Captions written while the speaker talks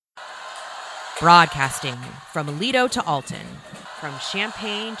Broadcasting from Lido to Alton, from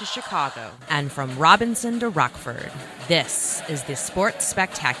Champaign to Chicago, and from Robinson to Rockford, this is the Sports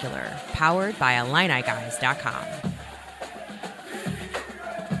Spectacular, powered by IlliniGuys.com.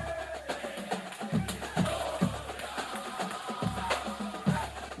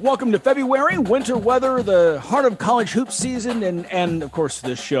 Welcome to February, winter weather, the heart of college hoop season, and of course,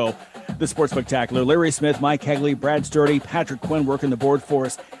 this show, the Sports Spectacular. Larry Smith, Mike Hegley, Brad Sturdy, Patrick Quinn working the board for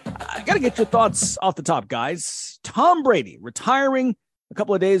us. I got to get your thoughts off the top, guys. Tom Brady retiring a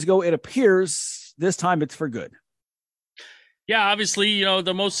couple of days ago. It appears this time it's for good. Yeah, obviously,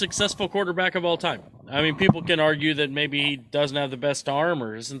 the most successful quarterback of all time. I mean, people can argue that maybe he doesn't have the best arm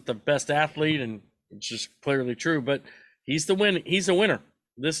or isn't the best athlete, and it's just clearly true, but he's the win. He's a winner.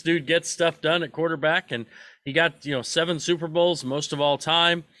 This dude gets stuff done at quarterback, and he got, 7 Super Bowls, most of all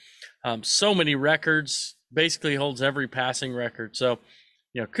time. So many records, basically holds every passing record. So,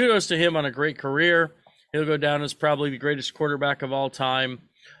 kudos to him on a great career. He'll go down as probably the greatest quarterback of all time.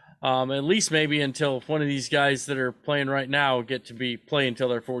 At least maybe until one of these guys that are playing right now get to be play until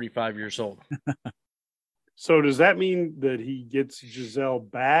they're 45 years old. So does that mean that he gets Gisele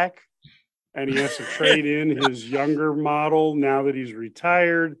back and he has to trade in his younger model now that he's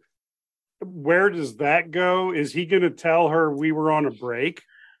retired? Where does that go? Is he going to tell her we were on a break?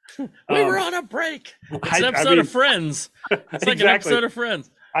 We were on a break. It's an episode of Friends. It's like an episode of Friends.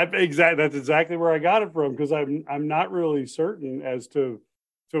 That's exactly where I got it from, because I'm not really certain as to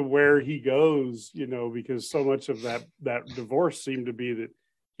where he goes, because so much of that divorce seemed to be that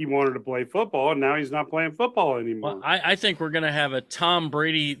he wanted to play football, and now he's not playing football anymore. Well, I think we're going to have a Tom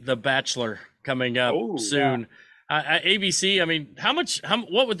Brady The Bachelor coming up soon. Yeah. ABC, I mean,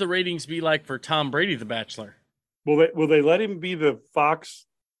 what would the ratings be like for Tom Brady The Bachelor? Will they let him be the Fox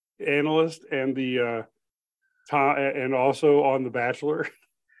analyst and the and also on The Bachelor?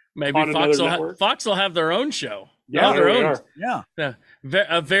 Maybe Fox will have their own show. Yeah, their own. Yeah,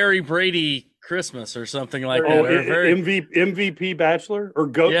 a very Brady Christmas or something like that. MVP Bachelor or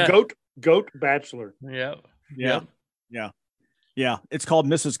Goat Bachelor. Yeah. It's called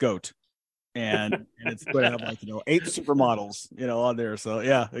Mrs. Goat, and it's going to have 8 supermodels on there. So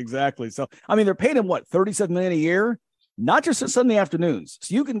yeah, exactly. So I mean, they're paying him what, $37 million a year, not just at Sunday afternoons.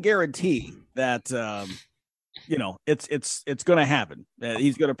 So you can guarantee that it's going to happen.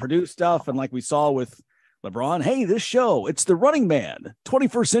 He's going to produce stuff, and like we saw with LeBron, hey, this show, it's the Running Man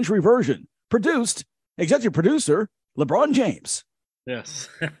 21st century version, produced, executive producer, LeBron James. Yes.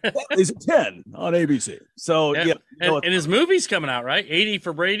 He's a 10 on ABC. So, and his movie's coming out, right? 80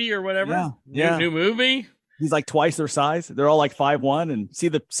 for Brady or whatever. Yeah. New movie. He's like twice their size. They're all like 5'1", and see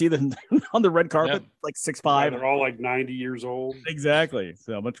the on the red carpet, like 6'5". Yeah, they're all like 90 years old. Exactly.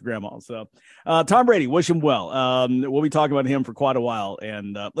 So a bunch of grandmas. So Tom Brady, wish him well. We'll be talking about him for quite a while.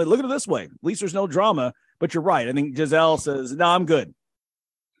 And look at it this way. At least there's no drama, but you're right. I think Gisele says, no, I'm good.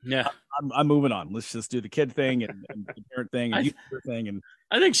 Yeah. I'm moving on. Let's just do the kid thing and the parent thing and thing. And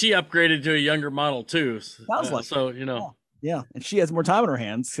I think she upgraded to a younger model too. Sounds like so. Yeah. And she has more time on her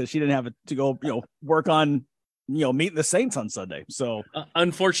hands because she didn't have to go, work on, meeting the Saints on Sunday. So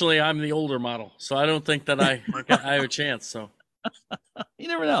unfortunately, I'm the older model, so I don't think that I have a chance. So you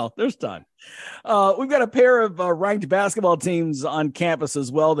never know. There's time. We've got a pair of ranked basketball teams on campus as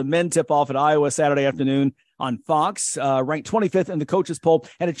well. The men tip off at Iowa Saturday afternoon on Fox, ranked 25th in the coaches poll,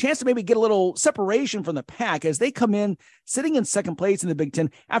 and a chance to maybe get a little separation from the pack as they come in sitting in second place in the Big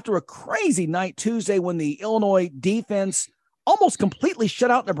Ten after a crazy night Tuesday when the Illinois defense almost completely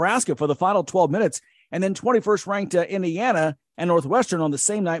shut out Nebraska for the final 12 minutes. And then 21st ranked Indiana and Northwestern on the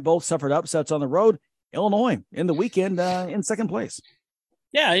same night both suffered upsets on the road. Illinois in the weekend in second place.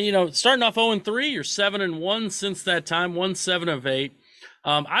 Yeah, starting off 0-3, you're 7-1 since that time, won 7 of 8.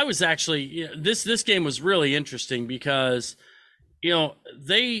 I was actually this game was really interesting because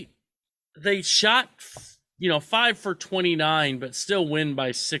they shot 5 for 29, but still win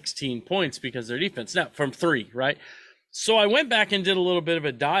by 16 points because their defense now from 3, right? So I went back and did a little bit of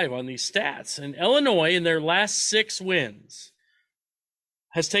a dive on these stats, and Illinois in their last 6 wins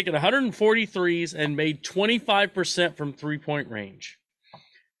has taken 143s and made 25% from 3-point range.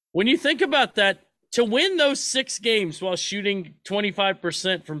 When you think about that, to win those 6 games while shooting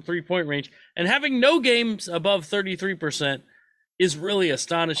 25% from 3-point range and having no games above 33% is really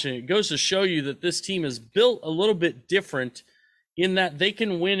astonishing. It goes to show you that this team is built a little bit different in that they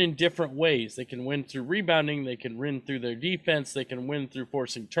can win in different ways. They can win through rebounding, they can win through their defense, they can win through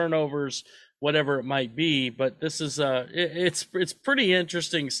forcing turnovers, whatever it might be. But this is it's pretty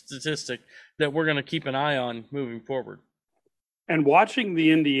interesting statistic that we're going to keep an eye on moving forward. And watching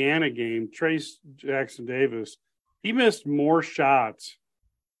the Indiana game, Trace Jackson Davis, he missed more shots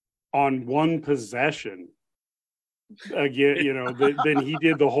on one possession again, than he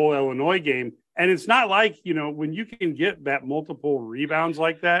did the whole Illinois game. And it's not like, when you can get that multiple rebounds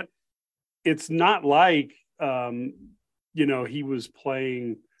like that, it's not like, he was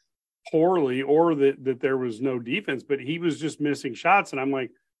playing poorly or that there was no defense, but he was just missing shots. And I'm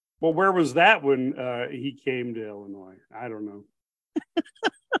like, well, where was that when he came to Illinois? I don't know.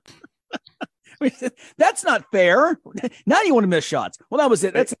 That's not fair. Now you want to miss shots. Well, that was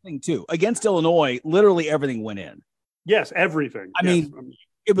it. That's the thing too. Against Illinois, literally everything went in. Yes, everything. I mean,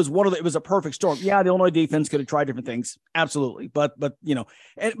 it was a perfect storm. Yeah, the Illinois defense could have tried different things. Absolutely. But Brad,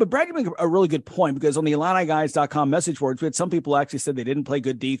 you make a really good point, because on the IlliniGuys.com message boards, we had some people actually said they didn't play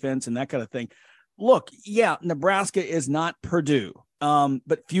good defense and that kind of thing. Look, yeah, Nebraska is not Purdue,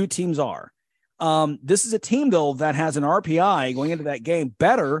 but few teams are. This is a team, though, that has an RPI going into that game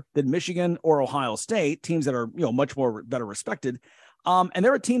better than Michigan or Ohio State, teams that are, much more better respected. And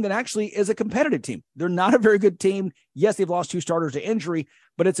they're a team that actually is a competitive team. They're not a very good team. Yes, they've lost 2 starters to injury,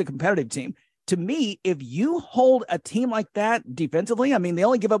 but it's a competitive team. To me, if you hold a team like that defensively, I mean, they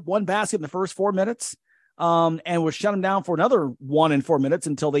only give up 1 basket in the first 4 minutes, and we'll shut them down for another 1 in 4 minutes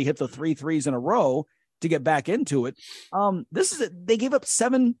until they hit the 3 threes in a row to get back into it. They gave up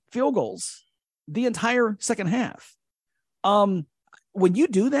 7 field goals the entire second half. When you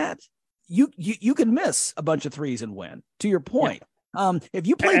do that, you can miss a bunch of threes and win, to your point. Yeah. If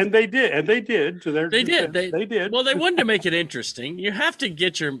you play, and they did to their defense. They did. Well, they wanted to make it interesting. You have to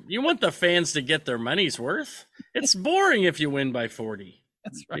you want the fans to get their money's worth. It's boring if you win by 40.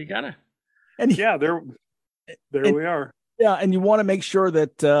 That's right. You gotta. And there we are. Yeah, and you want to make sure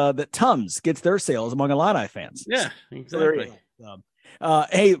that that Tums gets their sales among Illini fans. Yeah, exactly.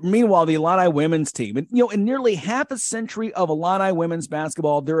 Hey, meanwhile, the Illini women's team, and in nearly half a century of Illini women's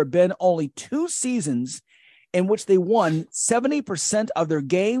basketball, there have been only 2 seasons in which they won 70% of their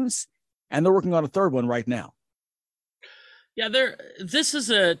games, and they're working on a third one right now. Yeah, this is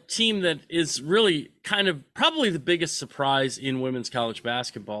a team that is really kind of probably the biggest surprise in women's college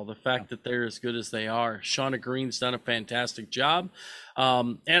basketball, the fact that they're as good as they are. Shauna Green's done a fantastic job.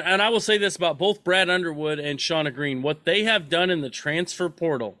 And I will say this about both Brad Underwood and Shauna Green, what they have done in the transfer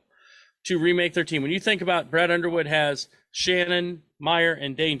portal to remake their team. When you think about Brad Underwood has Shannon, Meyer,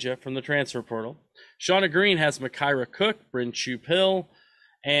 and Danger from the transfer portal. Shauna Green has Makira Cook, Bryn Chup-Hill,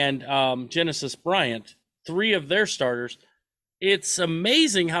 and Genesis Bryant, 3 of their starters. It's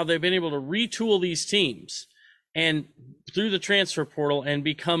amazing how they've been able to retool these teams and through the transfer portal and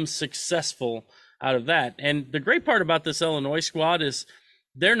become successful out of that. And the great part about this Illinois squad is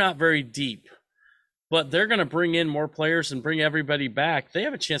they're not very deep, but they're going to bring in more players and bring everybody back. They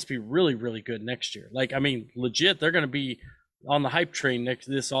have a chance to be really, really good next year. Legit, they're going to be on the hype train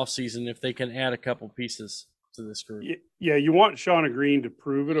this offseason if they can add a couple pieces to this group. Yeah, you want Shauna Green to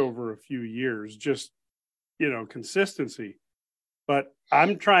prove it over a few years, just, consistency. But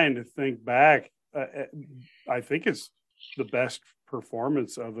I'm trying to think back. I think it's the best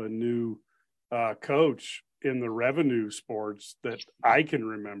performance of a new coach in the revenue sports that I can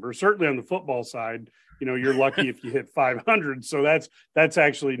remember. Certainly on the football side, you're lucky if you hit 500. So that's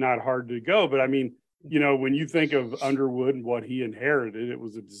actually not hard to go. But I mean, when you think of Underwood and what he inherited, it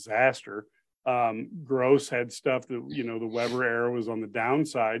was a disaster. Gross had stuff that, the Weber era was on the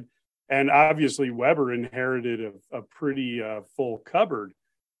downside. And obviously Weber inherited a pretty full cupboard.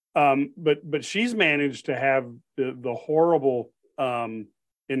 But she's managed to have the horrible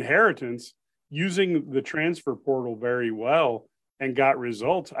inheritance using the transfer portal very well and got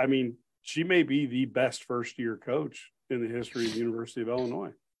results. I mean, she may be the best first-year coach in the history of the University of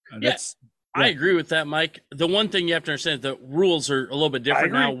Illinois. Yes. I agree with that, Mike. The one thing you have to understand is the rules are a little bit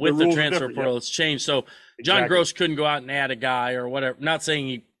different now with the transfer portal. It's changed. So John Gross couldn't go out and add a guy or whatever. Not saying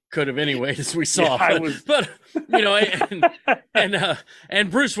he could have anyway, as we saw. And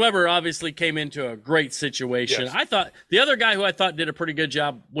Bruce Weber obviously came into a great situation. Yes. I thought the other guy who I thought did a pretty good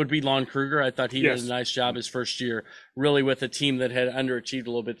job would be Lon Kruger. I thought he did a nice job his first year, really with a team that had underachieved a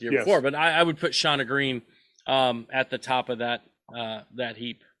little bit the year before. But I would put Shauna Green at the top of that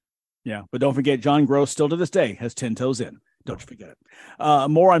heap. Yeah, but don't forget, John Gross still to this day has 10 toes in. Don't you forget it.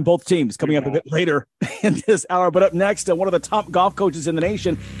 More on both teams coming up a bit later in this hour. But up next, one of the top golf coaches in the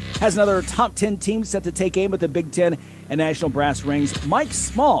nation has another top 10 team set to take aim at the Big Ten and National Brass Rings. Mike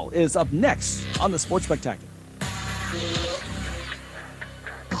Small is up next on the Sports Spectacular.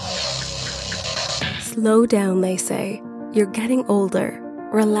 Slow down, they say. You're getting older.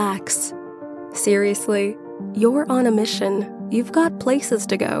 Relax. Seriously, you're on a mission. You've got places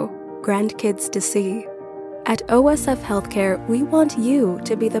to go, grandkids to see. At OSF Healthcare, we want you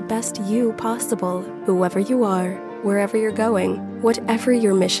to be the best you possible, whoever you are. Wherever you're going, whatever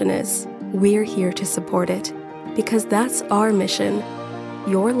your mission is, we're here to support it. Because that's our mission.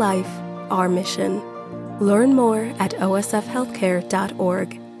 Your life, our mission. Learn more at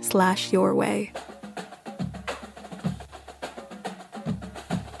osfhealthcare.org/yourway.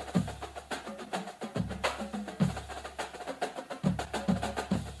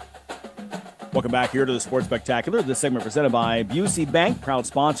 Welcome back here to the Sports Spectacular. This segment presented by Busey Bank, proud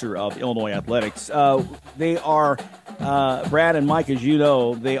sponsor of Illinois Athletics. They are, Brad and Mike, as you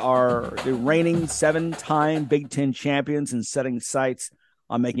know, they are the reigning 7-time Big Ten champions and setting sights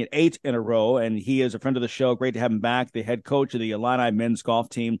on making it 8 in a row. And he is a friend of the show. Great to have him back. The head coach of the Illini men's golf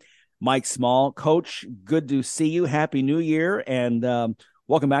team, Mike Small. Coach, good to see you. Happy New Year. And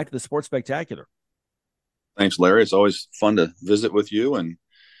welcome back to the Sports Spectacular. Thanks, Larry. It's always fun to visit with you and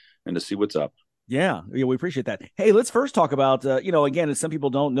to see what's up. Yeah, we appreciate that. Hey, let's first talk about, again, as some people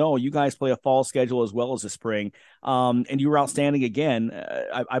don't know, you guys play a fall schedule as well as a spring, and you were outstanding again.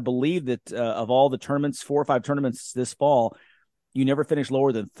 I believe that of all the tournaments, 4 or 5 tournaments this fall, you never finished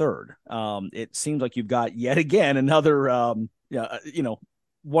lower than third. It seems like you've got yet again another,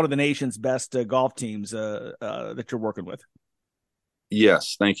 one of the nation's best golf teams that you're working with.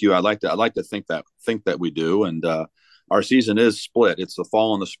 Yes, thank you. I like to think that we do, and our season is split. It's the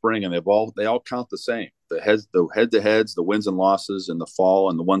fall and the spring, and they all count the same. The head-to-heads, the wins and losses in the fall,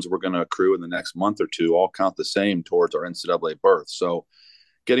 and the ones we're going to accrue in the next month or two all count the same towards our NCAA berth. So,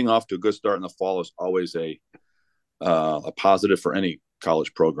 getting off to a good start in the fall is always a positive for any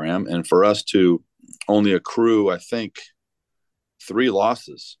college program, and for us to only accrue, I think, 3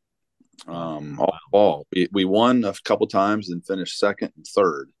 losses all fall. We won a couple times and finished second and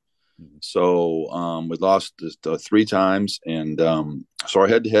third. So we lost 3 times, and so our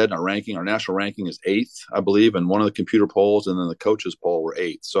head-to-head, our national ranking is 8th, I believe, in one of the computer polls, and then the coaches poll we're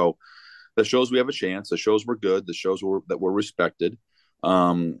 8th. So that shows we have a chance. That shows we're good. That shows that we're respected.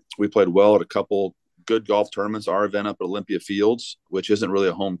 We played well at a couple good golf tournaments. Our event up at Olympia Fields, which isn't really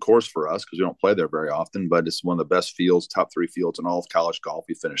a home course for us because we don't play there very often, but it's one of the best fields, top 3 fields in all of college golf.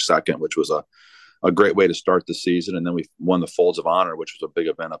 We finished second, which was a great way to start the season. And then we won the Folds of Honor, which was a big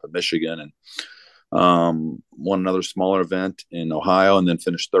event up in Michigan, and won another smaller event in Ohio, and then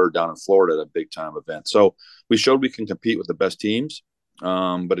finished third down in Florida at a big time event. So we showed we can compete with the best teams.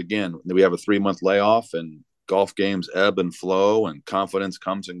 But again, we have a 3-month layoff, and golf games ebb and flow, and confidence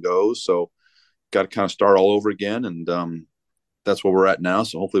comes and goes. So got to kind of start all over again. And that's where we're at now.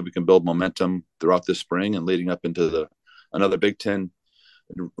 So hopefully we can build momentum throughout this spring and leading up into another Big Ten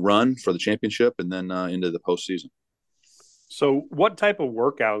run for the championship, and then into the postseason. So what type of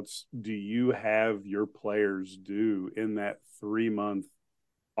workouts do you have your players do in that 3-month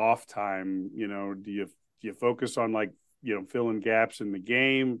off time? Do you focus on filling gaps in the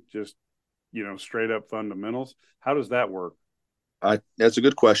game, just, straight up fundamentals? How does that work? That's a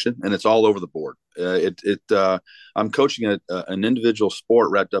good question, and it's all over the board. I'm coaching an individual sport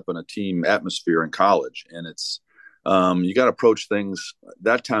wrapped up in a team atmosphere in college, and it's you got to approach things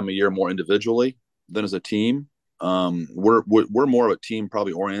that time of year more individually than as a team. We're more of a team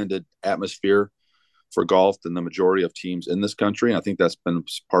probably oriented atmosphere for golf than the majority of teams in this country. And I think that's been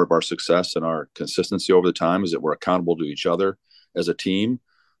part of our success and our consistency over the time, is that we're accountable to each other as a team.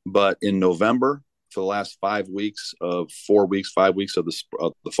 But in November, for the last 5 weeks of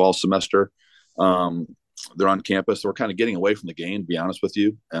the fall semester, they're on campus. We're kind of getting away from the game, to be honest with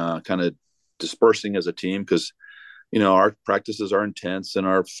you, kind of dispersing as a team, because our practices are intense and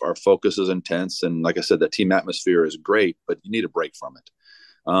our focus is intense. And like I said, the team atmosphere is great, but you need a break from it.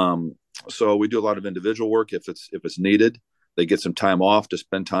 So we do a lot of individual work if it's needed. They get some time off to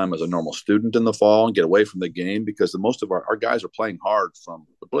spend time as a normal student in the fall and get away from the game, because most of our guys are playing hard they're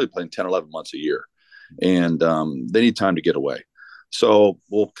really playing 10, 11 months a year, and they need time to get away. So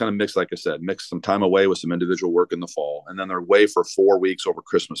we'll kind of mix some time away with some individual work in the fall, and then they're away for 4 weeks over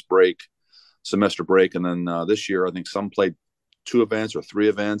Christmas break, semester break. And then this year, I think some played 2 events or 3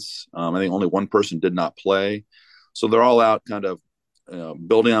 events. I think only one person did not play. So they're all out kind of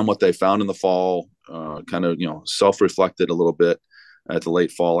building on what they found in the fall, kind of, self-reflected a little bit at the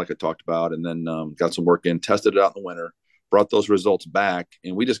late fall, like I talked about, and then got some work in, tested it out in the winter, brought those results back.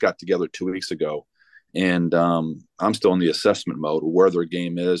 And we just got together 2 weeks ago, and I'm still in the assessment mode, where their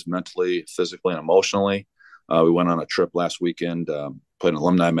game is mentally, physically, and emotionally. We went on a trip last weekend, played an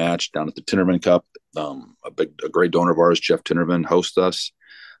alumni match down at the Tinnerman Cup. A great donor of ours, Jeff Tinnerman, hosted us.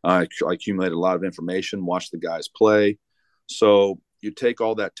 I accumulated a lot of information, watched the guys play. So you take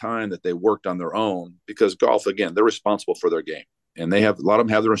all that time that they worked on their own, because golf, again, they're responsible for their game. And a lot of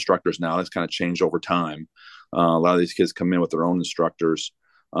them have their instructors now. That's kind of changed over time. A lot of these kids come in with their own instructors.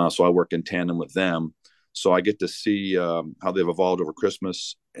 So I work in tandem with them. So I get to see how they've evolved over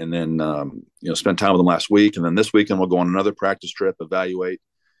Christmas, and then spend time with them last week, and then this weekend we'll go on another practice trip, evaluate,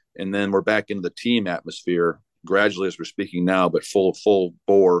 and then we're back into the team atmosphere gradually as we're speaking now, but full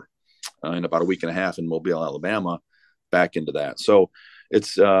bore in about a week and a half in Mobile, Alabama, back into that. So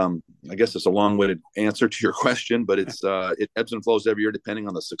it's I guess it's a long-winded answer to your question, but it ebbs and flows every year depending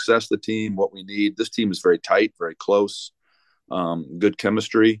on the success of the team, what we need. This team is very tight, very close, good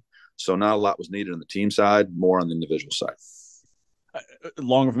chemistry. So not a lot was needed on the team side, more on the individual side.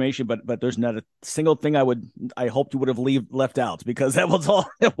 Long information, but there's not a single thing I hoped you would have left out, because that was all.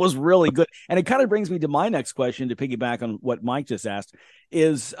 It was really good, and it kind of brings me to my next question to piggyback on what Mike just asked.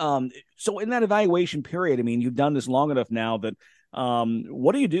 Is so in that evaluation period, I mean, you've done this long enough now that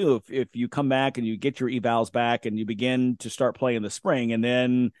what do you do if you come back and you get your evals back and you begin to start playing in the spring, and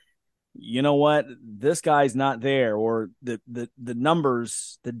then you know what, this guy's not there, or the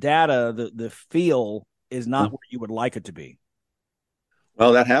numbers, the data, the feel is not where you would like it to be?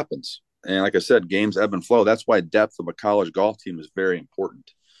 Well, that happens. And like I said, games ebb and flow. That's why depth of a college golf team is very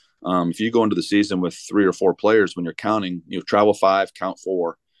important. If you go into the season with 3 or 4 players, when you're counting, travel 5, count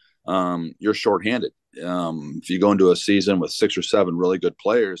 4, you're shorthanded. If you go into a season with 6 or 7 really good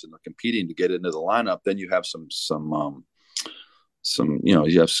players and they're competing to get into the lineup, then you have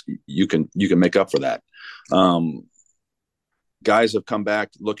you can make up for that. Guys have come back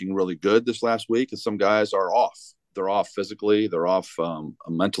looking really good this last week, and some guys are off. They're off physically. They're off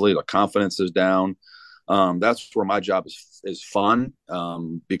mentally. Their confidence is down. That's where my job is fun,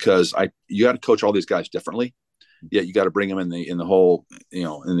 because you got to coach all these guys differently. Yet you got to bring them in the whole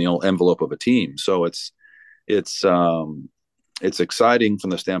in the old envelope of a team. So it's exciting from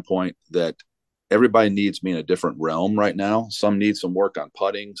the standpoint that everybody needs me in a different realm right now. Some need some work on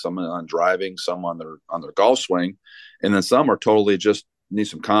putting, some on driving, some on their golf swing, and then some are totally just need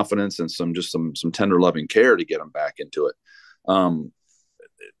some confidence and some tender loving care to get them back into it.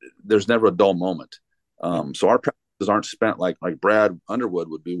 There's never a dull moment. So our practices aren't spent like Brad Underwood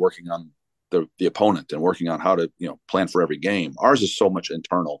would be working on the opponent and working on how to plan for every game. Ours is so much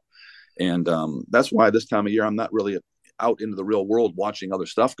internal, and that's why this time of year I'm not really out into the real world watching other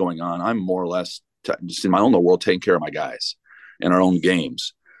stuff going on. I'm more or less just in my own world taking care of my guys and our own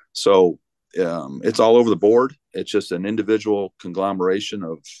games. So it's all over the board. It's just an individual conglomeration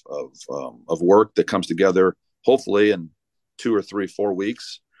of work that comes together, hopefully in 2 or 3, 4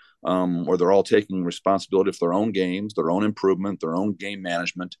 weeks, where they're all taking responsibility for their own games, their own improvement, their own game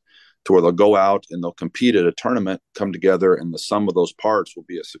management, to where they'll go out and they'll compete at a tournament, come together, and the sum of those parts will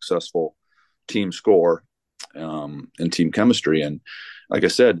be a successful team score and team chemistry. And like I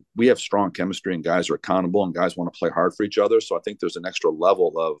said, we have strong chemistry, and guys are accountable, and guys want to play hard for each other. So I think there's an extra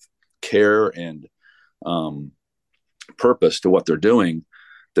level of care and purpose to what they're doing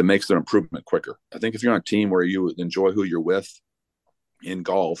that makes their improvement quicker. I think if you're on a team where you enjoy who you're with in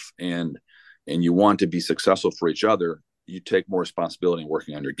golf and you want to be successful for each other, you take more responsibility in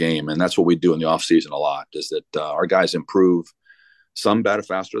working on your game. And that's what we do in the off season a lot, is that our guys improve, some better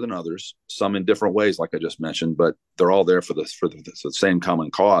faster than others, some in different ways, like I just mentioned, but they're all there for the same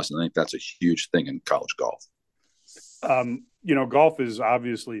common cause. And I think that's a huge thing in college golf. Golf is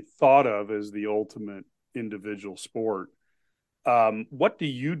obviously thought of as the ultimate individual sport. What do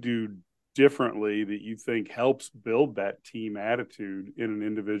you do differently that you think helps build that team attitude in an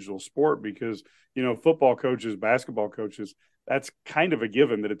individual sport? Because, football coaches, basketball coaches, that's kind of a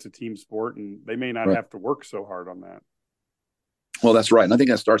given that it's a team sport, and they may not have to work so hard on that. Well, that's right. And I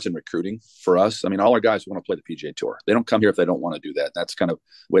think that starts in recruiting for us. I mean, all our guys want to play the PGA Tour. They don't come here if they don't want to do that. That's kind of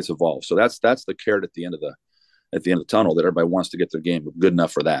the way it's evolved. So that's the carrot at the end of the tunnel, that everybody wants to get their game good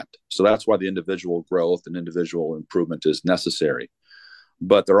enough for that. So that's why the individual growth and individual improvement is necessary.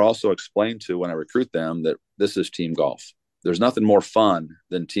 But they're also explained to, when I recruit them, that this is team golf. There's nothing more fun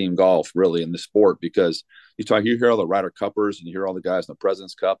than team golf, really, in the sport, because you hear all the Ryder Cuppers and you hear all the guys in the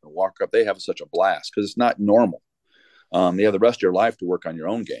President's Cup and Walker Cup. They have such a blast because it's not normal. You have the rest of your life to work on your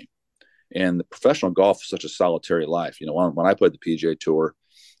own game. And the professional golf is such a solitary life. When I played the PGA Tour,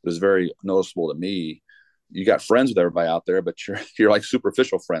 it was very noticeable to me. You got friends with everybody out there, but you're like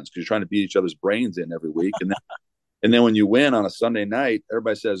superficial friends because you're trying to beat each other's brains in every week. And then when you win on a Sunday night,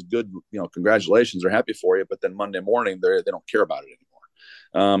 everybody says, good, congratulations, they're happy for you. But then Monday morning, they don't care about it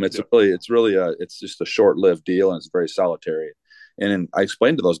anymore. It's just a short-lived deal, and it's very solitary. And I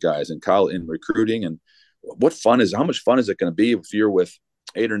explained to those guys in college, in recruiting, and how much fun is it going to be if you're with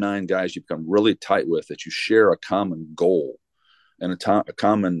 8 or 9 guys you become really tight with, that you share a common goal and a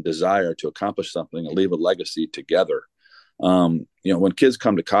common desire to accomplish something and leave a legacy together. When kids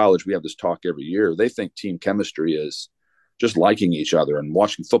come to college, we have this talk every year. They think team chemistry is just liking each other and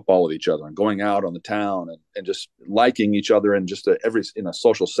watching football with each other and going out on the town and just liking each other in just in a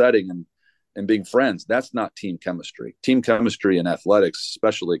social setting and being friends. That's not team chemistry. Team chemistry in athletics,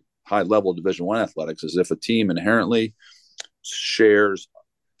 especially high level Division I athletics, is if a team inherently shares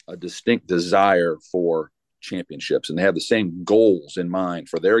a distinct desire for championships and they have the same goals in mind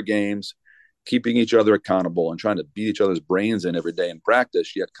for their games, keeping each other accountable and trying to beat each other's brains in every day in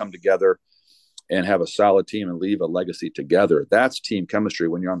practice, yet come together and have a solid team and leave a legacy together. That's team chemistry,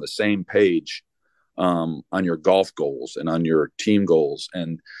 when you're on the same page on your golf goals and on your team goals.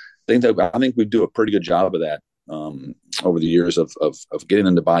 And I think we do a pretty good job of that over the years of getting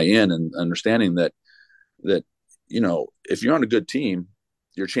them to buy in and understanding that if you're on a good team,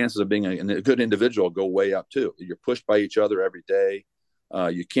 your chances of being a good individual go way up too. You're pushed by each other every day.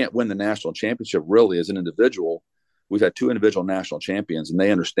 You can't win the national championship really as an individual. We've had 2 individual national champions, and they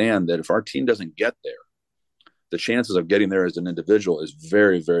understand that if our team doesn't get there, the chances of getting there as an individual is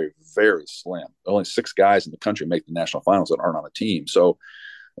very, very, very slim. Only 6 guys in the country make the national finals that aren't on a team. So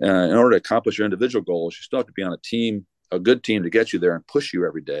in order to accomplish your individual goals, you still have to be on a team, a good team to get you there and push you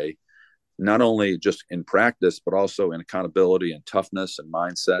every day, not only just in practice, but also in accountability and toughness and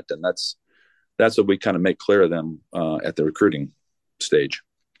mindset. And that's what we kind of make clear to them at the recruiting stage.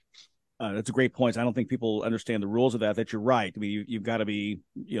 That's a great point. I don't think people understand the rules of that you're right. I mean, you've got to be,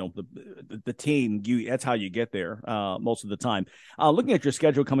 the team, that's how you get there most of the time. Looking at your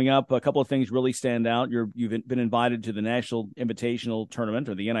schedule coming up, a couple of things really stand out. You've been invited to the National Invitational Tournament,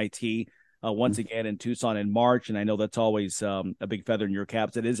 or the NIT, once again in Tucson in March. And I know that's always a big feather in your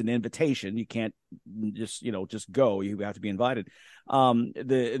caps. It is an invitation. You can't just go. You have to be invited.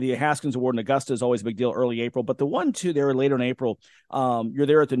 The Haskins Award in Augusta is always a big deal early April, but the 1-2 there later in April, you're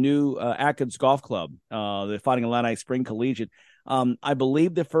there at the new Atkins Golf Club, the Fighting Illini Spring Collegiate. I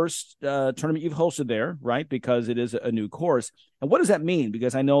believe the first tournament you've hosted there, right? Because it is a new course. And what does that mean?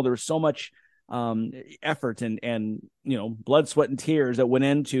 Because I know there's so much effort and blood, sweat, and tears that went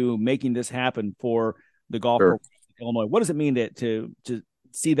into making this happen for the golf program in Illinois. What does it mean to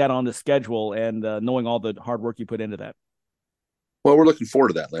see that on the schedule and knowing all the hard work you put into that? Well, we're looking forward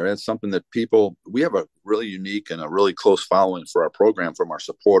to that, Larry. It's something that we have a really unique and a really close following for our program from our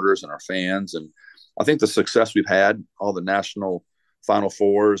supporters and our fans. And I think the success we've had, all the national Final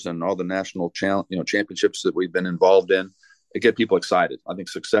Fours and all the national championships that we've been involved in, it get people excited. I think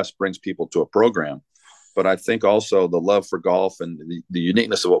success brings people to a program. But I think also the love for golf and the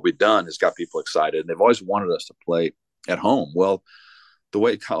uniqueness of what we've done has got people excited. And they've always wanted us to play at home. Well, the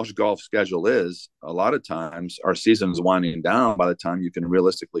way college golf schedule is, a lot of times our season is winding down by the time you can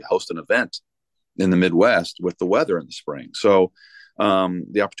realistically host an event in the Midwest with the weather in the spring. So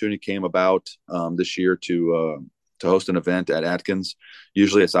the opportunity came about this year to host an event at Atkins.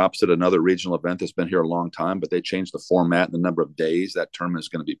 Usually it's opposite another regional event that's been here a long time, but they changed the format and the number of days that tournament is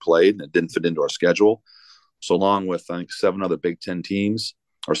going to be played, and it didn't fit into our schedule. So along with, I think, 7 other Big Ten teams,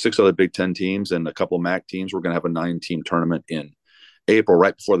 or 6 other Big Ten teams and a couple of MAC teams, we're going to have a 9-team tournament in April,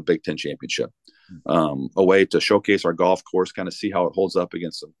 right before the Big Ten championship. A way to showcase our golf course, kind of see how it holds up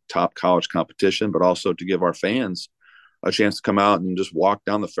against some top college competition, but also to give our fans a chance to come out and just walk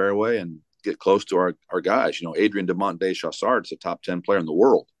down the fairway and get close to our guys. Adrian Demont de Chassard is a top 10 player in the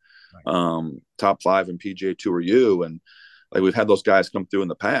world, right. Top 5 in PGA Tour U. And we've had those guys come through in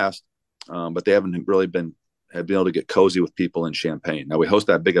the past, but they haven't really been able to get cozy with people in Champaign. Now we host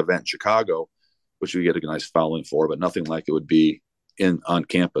that big event in Chicago, which we get a nice following for, but nothing like it would be on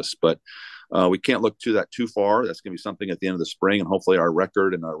campus. But we can't look to that too far. That's going to be something at the end of the spring, and hopefully our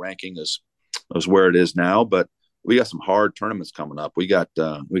record and our ranking is where it is now. But we got some hard tournaments coming up. We go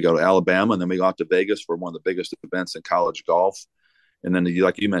to Alabama, and then we go out to Vegas for one of the biggest events in college golf. And then,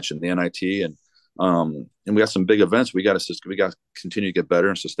 like you mentioned, the NIT, and we got some big events. We got to continue to get better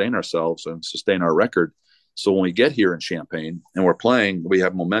and sustain ourselves and sustain our record. So when we get here in Champaign and we're playing, we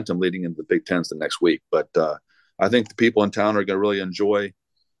have momentum leading into the Big Tens the next week. But I think the people in town are going to really enjoy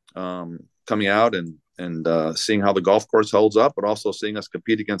coming out and seeing how the golf course holds up, but also seeing us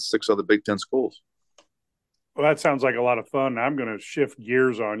compete against 6 other Big Ten schools. Well, that sounds like a lot of fun. I'm going to shift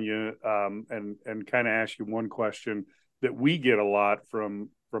gears on you and kind of ask you one question that we get a lot from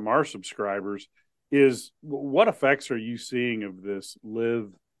our subscribers is, what effects are you seeing of this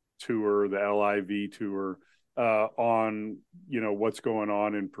LIV Tour, the LIV Tour, on what's going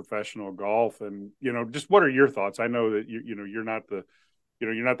on in professional golf? And just what are your thoughts? I know that you're not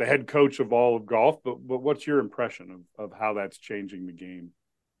the head coach of all of golf, but what's your impression of how that's changing the game?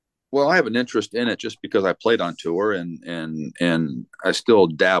 Well, I have an interest in it just because I played on tour and I still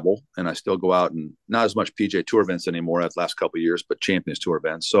dabble, and I still go out, and not as much PGA Tour events anymore at the last couple of years, but Champions Tour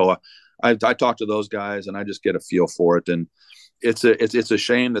events. So I talk to those guys and I just get a feel for it. And it's a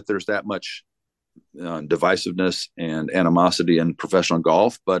shame that there's that much divisiveness and animosity in professional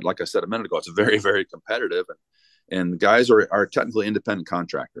golf. But like I said a minute ago, it's very, very competitive, and guys are technically independent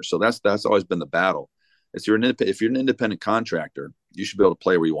contractors. So that's always been the battle. If you're an independent contractor, you should be able to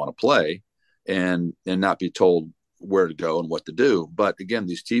play where you want to play, and not be told where to go and what to do. But again,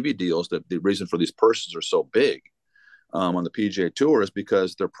 these TV deals, the reason for these purses are so big on the PGA Tour is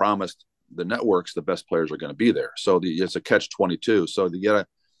because they're promised the networks the best players are going to be there. So it's a catch-22. So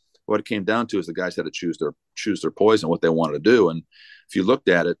what it came down to is the guys had to choose their poison, what they wanted to do. And if you looked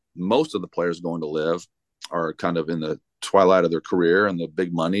at it, most of the players going to live are kind of in the twilight of their career and the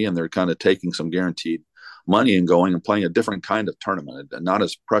big money, and they're kind of taking some guaranteed money and going and playing a different kind of tournament, and not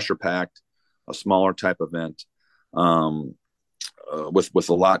as pressure packed, a smaller type event with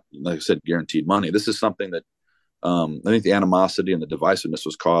a lot, like I said, guaranteed money. This is something that I think the animosity and the divisiveness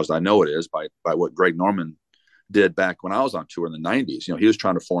was caused, I know it is, by what Greg Norman did back when I was on tour in the 90s. He was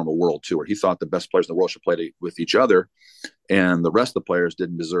trying to form a world tour. He thought the best players in the world should play with each other, and the rest of the players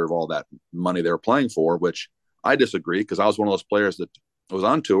didn't deserve all that money they were playing for, which I disagree, because I was one of those players that was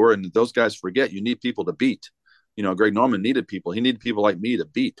on tour, and those guys forget you need people to beat. Greg Norman needed people. He needed people like me to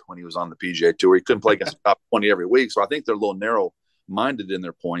beat when he was on the PGA Tour. He couldn't play against the top 20 every week. So I think they're a little narrow-minded in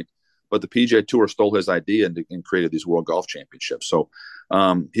their point. But the PGA Tour stole his idea and created these World Golf Championships. So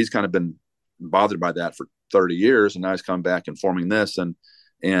he's kind of been bothered by that for 30 years, and now he's come back and forming this.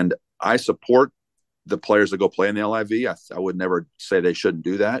 And I support the players that go play in the LIV. I would never say they shouldn't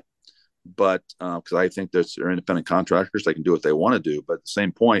do that, but because I think they're independent contractors, they can do what they want to do. But at the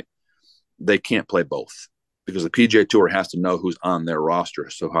same point, they can't play both, because the PGA Tour has to know who's on their roster,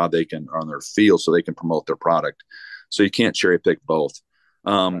 so how they can, on their field, so they can promote their product. So you can't cherry pick both.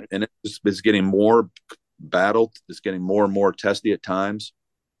 Right. And it's getting more battled. It's getting more and more testy at times.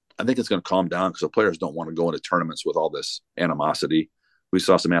 I think it's going to calm down, because the players don't want to go into tournaments with all this animosity. We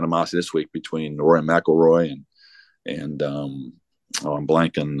saw some animosity this week between Rory McIlroy and I'm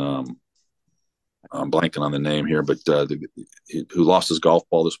blanking on the name here, but who lost his golf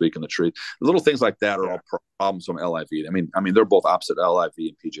ball this week in the tree. Little things like that are all problems from LIV. I mean, they're both opposite LIV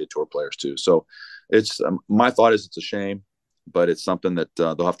and PGA Tour players too. So it's my thought is it's a shame, but it's something that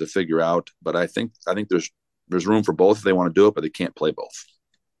they'll have to figure out. But I think there's room for both if they want to do it, but they can't play both.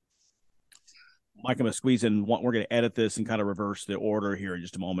 Mike, I'm going to squeeze in one. We're going to edit this and kind of reverse the order here in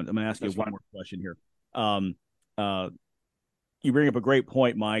just a moment. I'm going to ask you one more question here. You bring up a great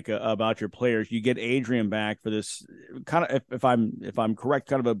point, Mike, about your players. You get Adrian back for this kind of, if I'm correct,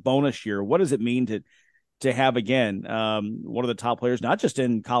 kind of a bonus year. What does it mean to have, again, one of the top players, not just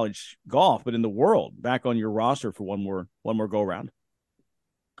in college golf, but in the world, back on your roster for one more go around?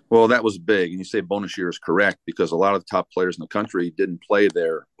 Well, that was big. And you say bonus year is correct, because a lot of the top players in the country didn't play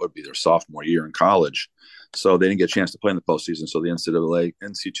their sophomore year in college. So they didn't get a chance to play in the postseason. So the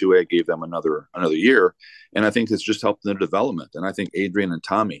NCAA gave them another year. And I think it's just helped their development. And I think Adrian and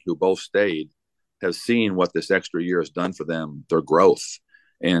Tommy, who both stayed, have seen what this extra year has done for them, their growth.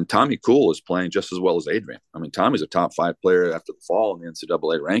 And Tommy Kuhl is playing just as well as Adrian. I mean, Tommy's a top 5 player after the fall in the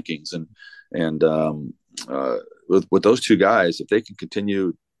NCAA rankings. And with those two guys, if they can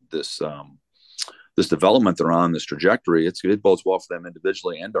continue this development they're on, this trajectory, it bodes well for them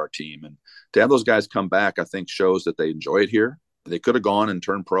individually and our team. And to have those guys come back, I think shows that they enjoy it here. They could have gone and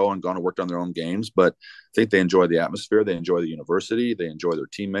turned pro and gone and worked on their own games, but I think they enjoy the atmosphere. They enjoy the university. They enjoy their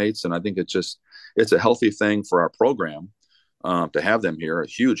teammates. And I think it's a healthy thing for our program to have them here, a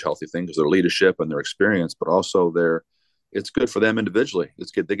huge healthy thing, because their leadership and their experience, but also it's good for them individually.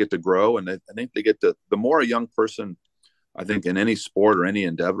 It's good. They get to grow, and I think they get to, the more a young person, I think in any sport or any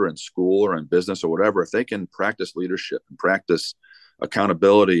endeavor in school or in business or whatever, if they can practice leadership and practice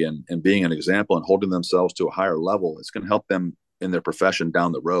accountability and being an example and holding themselves to a higher level, it's going to help them in their profession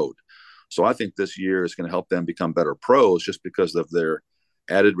down the road. So I think this year is going to help them become better pros, just because of their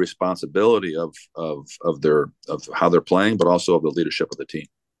added responsibility of how they're playing, but also of the leadership of the team.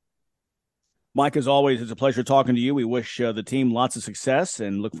 Mike, as always, it's a pleasure talking to you. We wish the team lots of success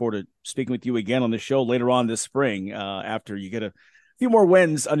and look forward to speaking with you again on the show later on this spring after you get a few more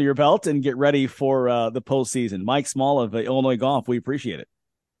wins under your belt and get ready for the postseason. Mike Small of Illinois Golf, we appreciate it.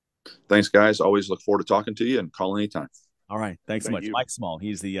 Thanks, guys. Always look forward to talking to you, and call anytime. All right. Thanks so much. Mike Small.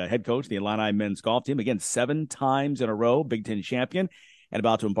 He's the head coach of the Illini men's golf team. Again, 7 times in a row, Big Ten champion, and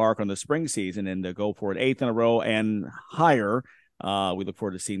about to embark on the spring season and go for an 8th in a row and higher. We look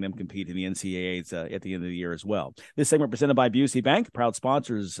forward to seeing them compete in the NCAAs at the end of the year as well. This segment presented by Busey Bank, proud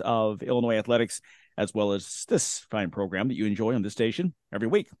sponsors of Illinois Athletics, as well as this fine program that you enjoy on this station every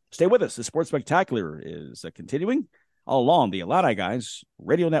week. Stay with us. The Sports Spectacular is continuing all along the Illini Guys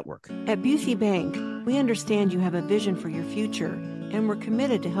Radio Network. At Busey Bank, we understand you have a vision for your future, and we're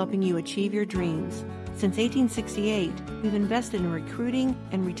committed to helping you achieve your dreams. Since 1868, we've invested in recruiting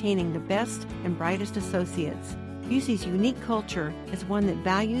and retaining the best and brightest associates. Busey's unique culture is one that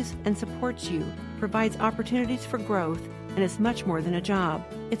values and supports you, provides opportunities for growth, and is much more than a job.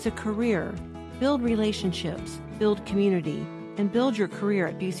 It's a career. Build relationships, build community, and build your career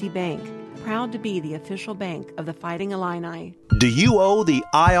at Busey Bank. Proud to be the official bank of the Fighting Illini. Do you owe the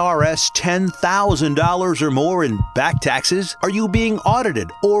IRS $10,000 or more in back taxes? Are you being audited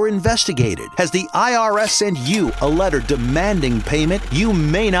or investigated? Has the IRS sent you a letter demanding payment? You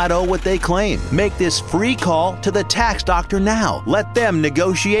may not owe what they claim. Make this free call to the tax doctor now. Let them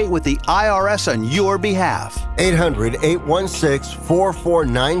negotiate with the IRS on your behalf.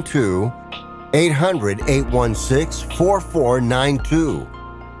 800-816-4492. 800-816-4492.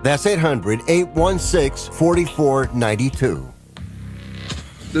 That's 800-816-4492.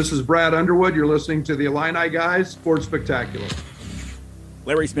 This is Brad Underwood. You're listening to the Illini Guys Sports Spectacular.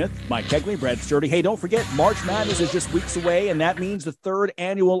 Larry Smith, Mike Kegley, Brad Sturdy. Hey, don't forget, March Madness is just weeks away, and that means the third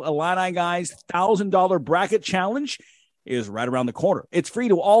annual Illini Guys $1,000 Bracket Challenge is right around the corner. It's free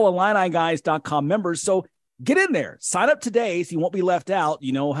to all IlliniGuys.com members, so get in there. Sign up today so you won't be left out.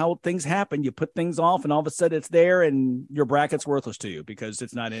 You know how things happen. You put things off, and all of a sudden it's there, and your bracket's worthless to you because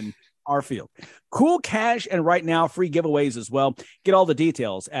it's not in our field. Cool cash, and right now, free giveaways as well. Get all the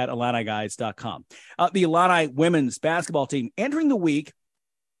details at IlliniGuys.com. The Illini women's basketball team entering the week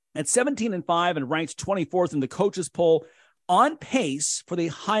at 17-5 and ranked 24th in the coaches poll, on pace for the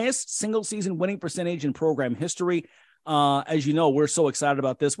highest single-season winning percentage in program history. As you know, we're so excited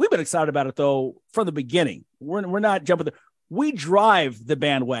about this. We've been excited about it, though, from the beginning. We're not jumping we drive the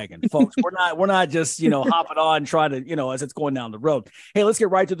bandwagon, folks. We're not just, hopping on trying to, as it's going down the road. Hey, let's get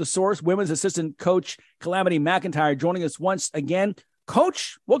right to the source. Women's assistant coach Calamity McIntyre joining us once again.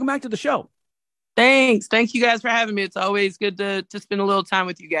 Coach, welcome back to the show. Thanks. Thank you guys for having me. It's always good to spend a little time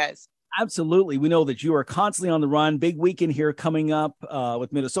with you guys. Absolutely. We know that you are constantly on the run. Big weekend here coming up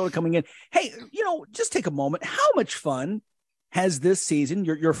with Minnesota coming in. Hey, just take a moment. How much fun has this season,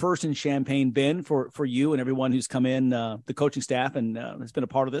 your first in Champaign, been for you and everyone who's come in, the coaching staff, and has been a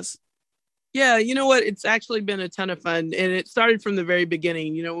part of this? Yeah, you know what? It's actually been a ton of fun. And it started from the very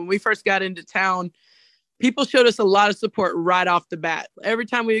beginning. When we first got into town, people showed us a lot of support right off the bat. Every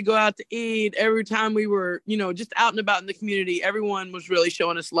time we would go out to eat, every time we were, just out and about in the community, everyone was really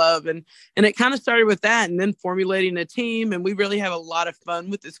showing us love. And it kind of started with that, and then formulating a team. And we really have a lot of fun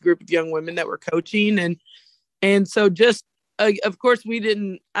with this group of young women that we're coaching. And so just, of course,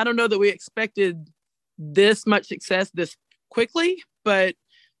 I don't know that we expected this much success this quickly, but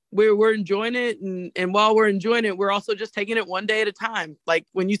we're enjoying it. And while we're enjoying it, we're also just taking it one day at a time. Like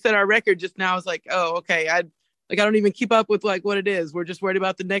when you said our record just now, I was like, oh, okay. I don't even keep up with what it is. We're just worried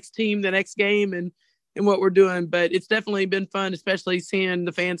about the next team, the next game, and what we're doing. But it's definitely been fun, especially seeing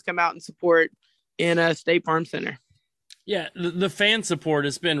the fans come out and support in State Farm Center. Yeah, the fan support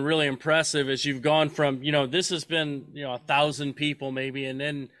has been really impressive as you've gone from, this has been, 1,000 people maybe, and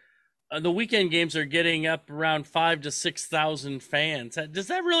then the weekend games are getting up around 5,000 to 6,000 fans. Does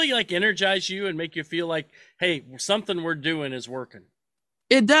that really energize you and make you feel like, hey, something we're doing is working?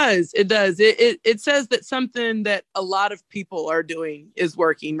 It does. It does. It says that something that a lot of people are doing is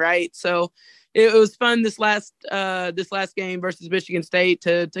working, right? So it was fun this last game versus Michigan State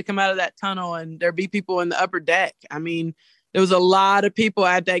to come out of that tunnel and there be people in the upper deck. I mean, there was a lot of people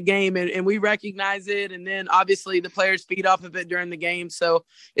at that game, and we recognize it. And then obviously the players feed off of it during the game. So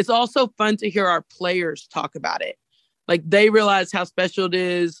it's also fun to hear our players talk about it. Like they realize how special it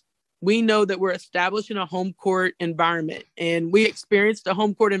is. We know that we're establishing a home court environment, and we experienced a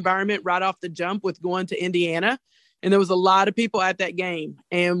home court environment right off the jump with going to Indiana. And there was a lot of people at that game.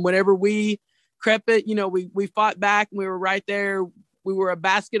 And whenever we crept it, we fought back, and we were right there. We were a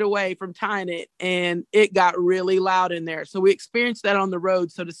basket away from tying it, and it got really loud in there. So we experienced that on the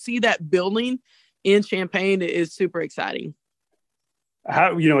road. So to see that building in Champaign is super exciting.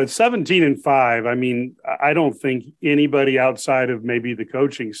 How, it's 17-5. I mean, I don't think anybody outside of maybe the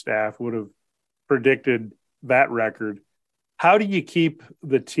coaching staff would have predicted that record. How do you keep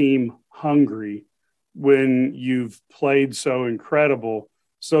the team hungry when you've played so incredible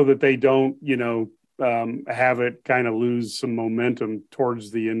so that they don't, have it kind of lose some momentum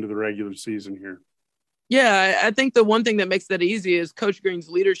towards the end of the regular season here? Yeah, I think the one thing that makes that easy is Coach Green's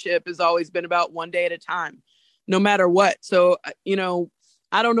leadership has always been about one day at a time, no matter what. So,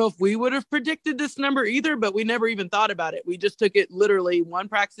 I don't know if we would have predicted this number either, but we never even thought about it. We just took it literally one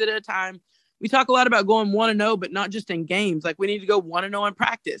practice at a time, we talk a lot about going 1-0, but not just in games. Like we need to go 1-0 in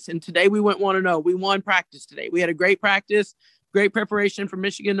practice. And today we went 1-0. We won practice today. We had a great practice, great preparation for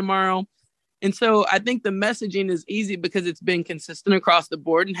Michigan tomorrow. And so I think the messaging is easy because it's been consistent across the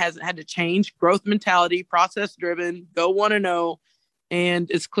board and hasn't had to change. Growth mentality, process driven, go 1-0.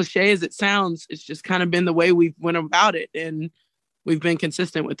 And as cliche as it sounds, it's just kind of been the way we've went about it. And we've been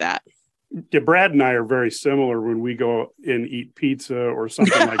consistent with that. Yeah, Brad and I are very similar when we go and eat pizza or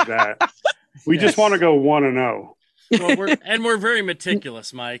something like that. We just want to go 1-0. Well, we're very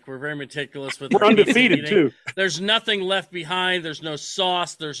meticulous, Mike. We're very meticulous with. We're undefeated too. There's nothing left behind. There's no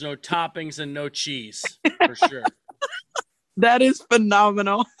sauce. There's no toppings and no cheese for sure. That is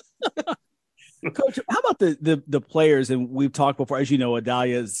phenomenal. Coach, how about the players? And we've talked before, as you know,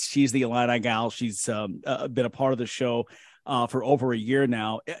 Adalia, she's the Illini gal. She's been a part of the show for over a year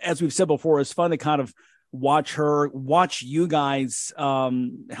now. As we've said before, it's fun to kind of watch you guys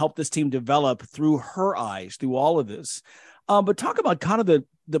help this team develop through her eyes, through all of this. But talk about kind of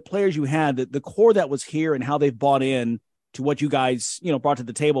the players you had, the core that was here, and how they've bought in to what you guys, brought to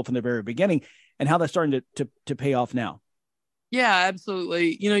the table from the very beginning, and how that's starting to pay off now. Yeah,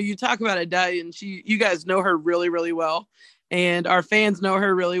 absolutely. You talk about Adalia, and you guys know her really, really well. And our fans know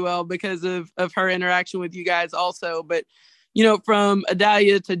her really well because of her interaction with you guys also. But, from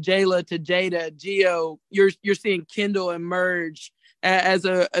Adalia to Jayla to Jada, Gio, you're seeing Kendall emerge as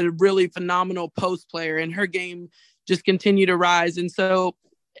a really phenomenal post player, and her game just continue to rise. And so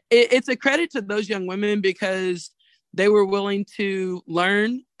it's a credit to those young women because they were willing to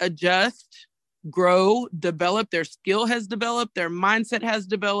learn, adjust, grow, develop. Their skill has developed. Their mindset has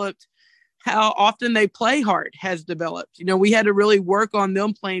developed. How often they play hard has developed. We had to really work on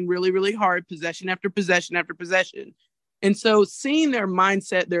them playing really, really hard, possession after possession after possession. And so seeing their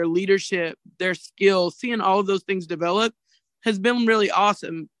mindset, their leadership, their skills, seeing all of those things develop has been really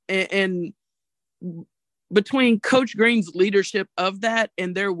awesome. And between Coach Green's leadership of that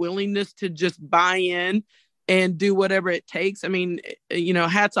and their willingness to just buy in and do whatever it takes, I mean,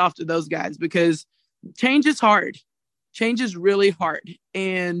 hats off to those guys because change is hard. Change is really hard.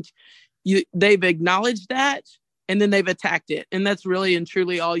 And they've acknowledged that, and then they've attacked it. And that's really and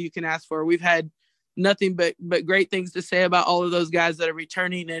truly all you can ask for. We've had nothing but great things to say about all of those guys that are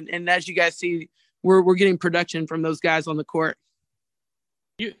returning. And as you guys see, we're getting production from those guys on the court.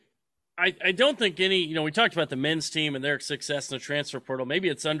 I don't think we talked about the men's team and their success in the transfer portal. Maybe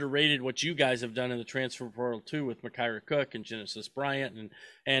it's underrated what you guys have done in the transfer portal too with Makira Cook and Genesis Bryant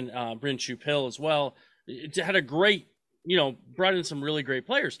and Bryn Chupil as well. It had a great, brought in some really great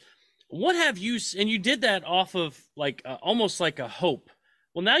players. What have you, and you did that off of almost like a hope.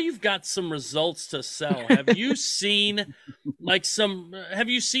 Well, now you've got some results to sell. Have you seen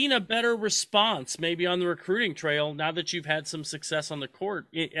a better response maybe on the recruiting trail now that you've had some success on the court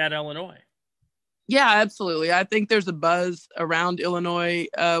at Illinois? Yeah, absolutely. I think there's a buzz around Illinois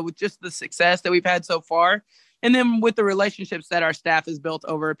with just the success that we've had so far. And then with the relationships that our staff has built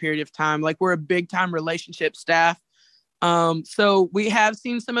over a period of time, we're a big time relationship staff. So we have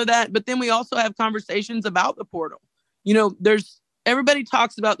seen some of that, but then we also have conversations about the portal. Everybody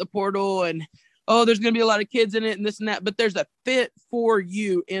talks about the portal and, there's going to be a lot of kids in it and this and that, but there's a fit for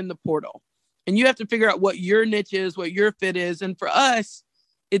you in the portal. And you have to figure out what your niche is, what your fit is. And for us,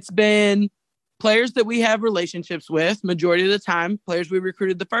 it's been players that we have relationships with majority of the time, players we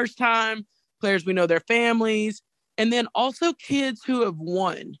recruited the first time, players we know their families, and then also kids who have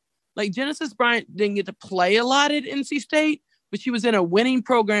won. Like Genesis Bryant didn't get to play a lot at NC State, but she was in a winning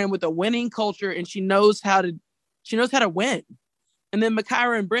program with a winning culture, and she knows how to win. And then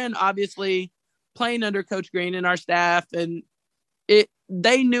Makira and Bryn, obviously playing under Coach Green and our staff, and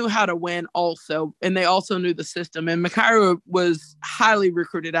they knew how to win also, and they also knew the system. And Makira was highly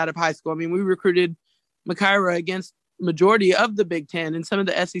recruited out of high school. I mean, we recruited Makira against majority of the Big Ten and some of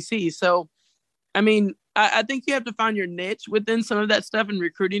the SEC. So, I mean, I think you have to find your niche within some of that stuff in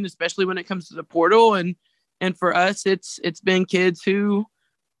recruiting, especially when it comes to the portal. And for us, it's been kids who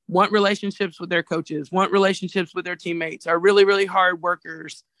want relationships with their coaches, want relationships with their teammates, are really, really hard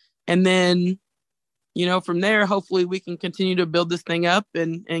workers. And then, from there, hopefully we can continue to build this thing up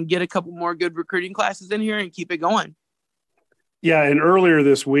and get a couple more good recruiting classes in here and keep it going. Yeah. And earlier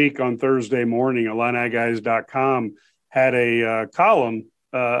this week on Thursday morning, IlliniGuys.com had a column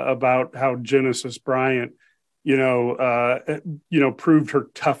about how Genesis Bryant, proved her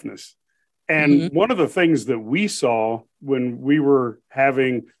toughness. And one of the things that we saw when we were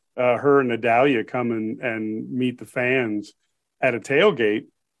having her and Adalia come and meet the fans at a tailgate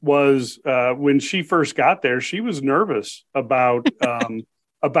was when she first got there, she was nervous about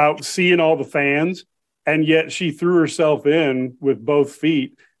seeing all the fans, and yet she threw herself in with both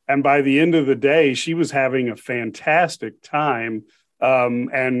feet And by the end of the day, she was having a fantastic time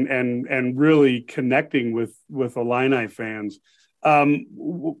and really connecting with Illini fans. Can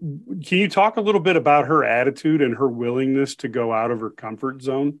you talk a little bit about her attitude and her willingness to go out of her comfort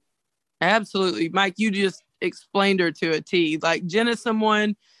zone? Absolutely. Mike, you just explained her to a T. Like, Jen is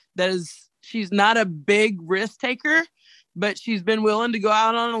someone she's not a big risk taker, but she's been willing to go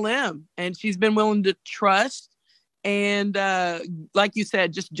out on a limb, and she's been willing to trust. And like you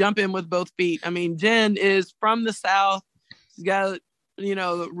said, just jump in with both feet. I mean, Jen is from the South. She's got,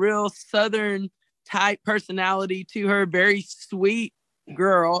 real Southern type personality to her, very sweet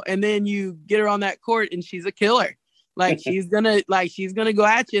girl. And then you get her on that court and she's a killer. She's gonna go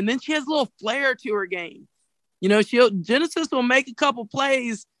at you. And then she has a little flair to her game. Genesis will make a couple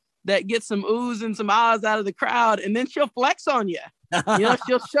plays that get some oohs and some ahs out of the crowd, and then she'll flex on you.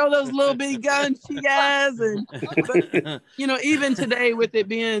 She'll show those little bitty guns she has. But even today, with it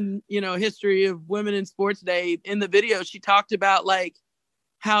being, History of Women in Sports Day, in the video, she talked about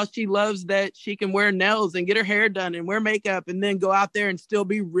how she loves that she can wear nails and get her hair done and wear makeup and then go out there and still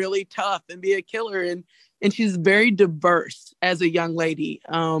be really tough and be a killer. And she's very diverse as a young lady.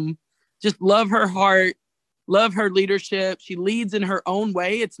 Just love her heart. Love her leadership. She leads in her own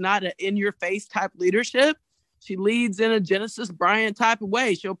way. It's not an in-your-face type leadership. She leads in a Genesis Bryant type of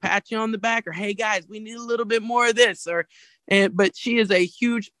way. She'll pat you on the back, or, hey, guys, we need a little bit more of this. But she is a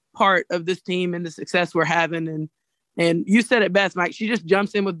huge part of this team and the success we're having. And you said it best, Mike. She just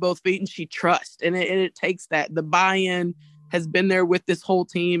jumps in with both feet and she trusts. And it takes that. The buy-in has been there with this whole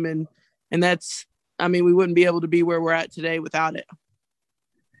team. And that's, we wouldn't be able to be where we're at today without it.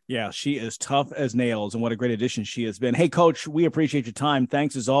 Yeah, she is tough as nails, and what a great addition she has been. Hey, Coach, we appreciate your time.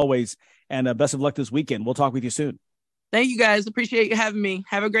 Thanks as always, and best of luck this weekend. We'll talk with you soon. Thank you, guys. Appreciate you having me.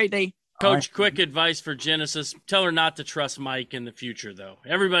 Have a great day. Coach, right. Quick advice for Genesis. Tell her not to trust Mike in the future, though.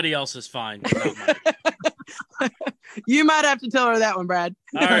 Everybody else is fine without Mike. You might have to tell her that one, Brad.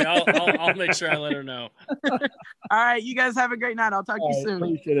 All right, I'll make sure I let her know. All right, you guys have a great night. I'll talk to you soon.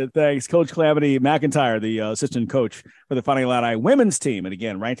 Appreciate it. Thanks. Coach Calamity McIntyre, the assistant coach for the Fighting Illini women's team. And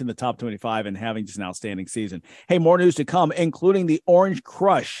again, ranked in the top 25 and having just an outstanding season. Hey, more news to come, including the Orange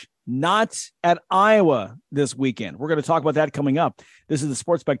Crush, not at Iowa this weekend. We're going to talk about that coming up. This is the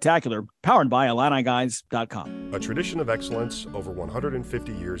Sports Spectacular, powered by IlliniGuys.com. A tradition of excellence over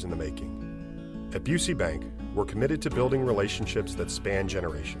 150 years in the making. At Busey Bank, we're committed to building relationships that span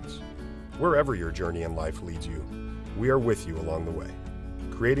generations. Wherever your journey in life leads you, we are with you along the way,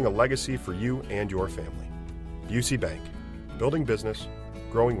 creating a legacy for you and your family. Busey Bank, building business,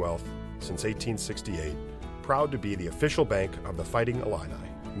 growing wealth since 1868, proud to be the official bank of the Fighting Illini.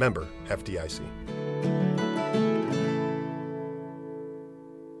 Member FDIC.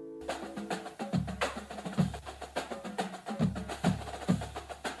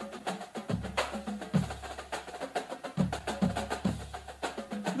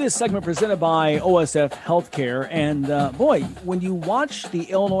 This segment presented by OSF Healthcare. And boy, when you watch the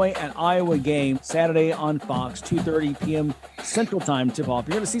Illinois and Iowa game Saturday on Fox, 2:30 p.m. Central Time tip-off,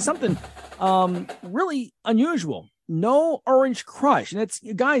 you're going to see something really unusual. No Orange Crush. And it's,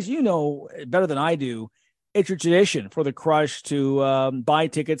 guys, better than I do, it's a tradition for the Crush to buy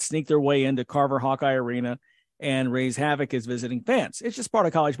tickets, sneak their way into Carver Hawkeye Arena, and raise havoc as visiting fans. It's just part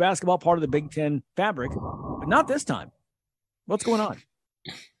of college basketball, part of the Big Ten fabric, but not this time. What's going on?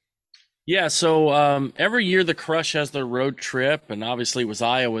 Yeah, so every year the Crush has their road trip, and obviously it was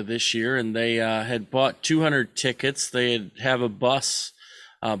Iowa this year, and they had bought 200 tickets. They have a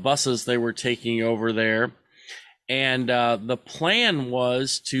buses they were taking over there, and the plan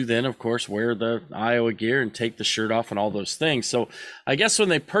was to then, of course, wear the Iowa gear and take the shirt off and all those things. So I guess when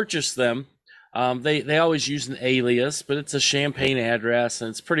they purchased them, they always use an alias, but it's a Champaign address, and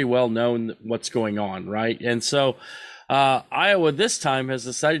it's pretty well known what's going on, right? And so Iowa this time has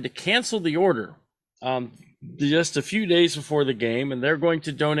decided to cancel the order just a few days before the game, and they're going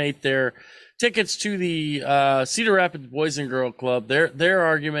to donate their tickets to the Cedar Rapids Boys and Girls Club. Their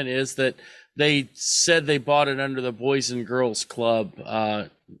argument is that they said they bought it under the Boys and Girls Club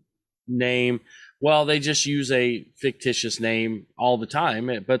name. Well, they just use a fictitious name all the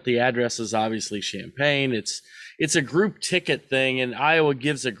time, but the address is obviously Champaign. It's a group ticket thing, and Iowa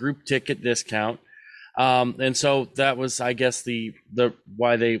gives a group ticket discount. And so that was, I guess, the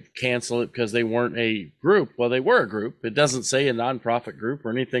why they canceled it, because they weren't a group. Well, they were a group. It doesn't say a nonprofit group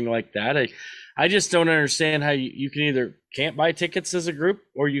or anything like that. I just don't understand how you can either can't buy tickets as a group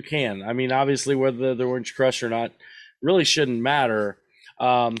or you can. I mean, obviously, whether they're Orange Crush or not really shouldn't matter.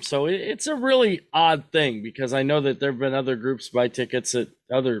 So it's a really odd thing, because I know that there have been other groups buy tickets at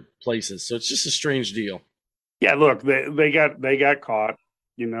other places. So it's just a strange deal. Yeah, look, they got caught.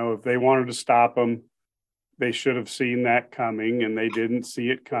 If they wanted to stop them, they should have seen that coming, and they didn't see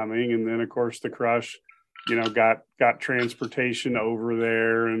it coming. And then, of course, the Crush, got transportation over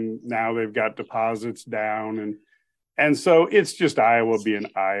there, and now they've got deposits down. And so it's just Iowa being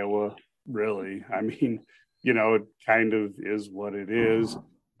Iowa, really. I mean, it kind of is what it is.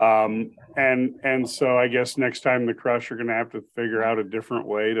 And so I guess next time the Crush are going to have to figure out a different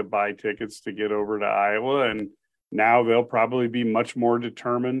way to buy tickets to get over to Iowa. And now they'll probably be much more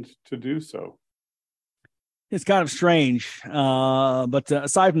determined to do so. It's kind of strange. But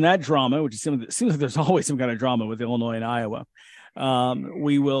aside from that drama, which seems like there's always some kind of drama with Illinois and Iowa,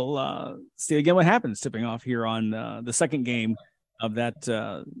 we will see again what happens tipping off here on the second game of that,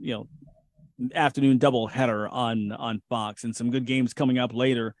 afternoon doubleheader on Fox, and some good games coming up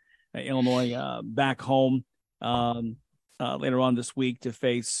later. Illinois back home later on this week to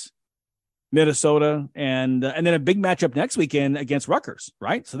face Minnesota, and then a big matchup next weekend against Rutgers,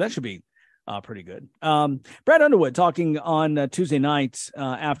 right? So that should be pretty good. Brad Underwood talking on Tuesday night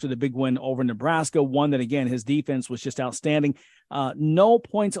after the big win over Nebraska, one that, again, his defense was just outstanding. No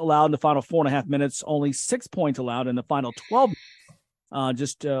points allowed in the final 4.5 minutes, only 6 points allowed in the final 12 minutes.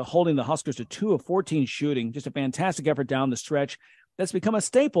 Holding the Huskers to 2 of 14 shooting. Just a fantastic effort down the stretch. That's become a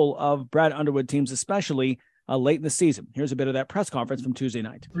staple of Brad Underwood teams, especially late in the season. Here's a bit of that press conference from Tuesday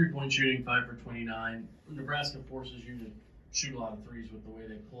night. 3-point shooting, 5 for 29. Nebraska forces you to shoot a lot of threes with the way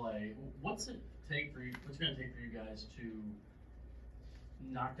they play. What's it take for you? What's it going to take for you guys to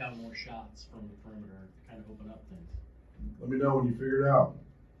knock down more shots from the perimeter to kind of open up things? Let me know when you figure it out.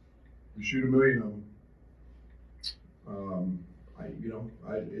 We shoot 1 million of them.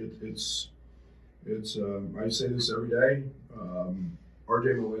 I say this every day.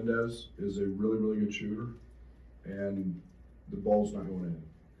 RJ Melendez is a really, really good shooter, and the ball's not going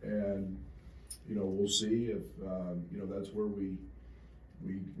in. And we'll see if that's where we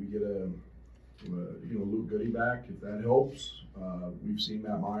get a Luke Goody back, if that helps. We've seen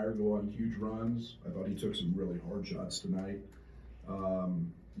Matt Meyer go on huge runs. I thought he took some really hard shots tonight.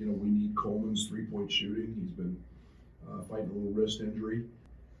 We need Coleman's 3-point shooting. He's been fighting a little wrist injury.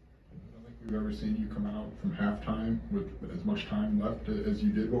 I don't think we've ever seen you come out from halftime with as much time left as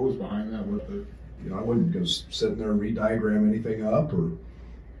you did. What was behind that? I wasn't going to sit there and re-diagram anything up, or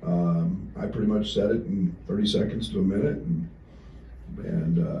I pretty much said it in 30 seconds to a minute, and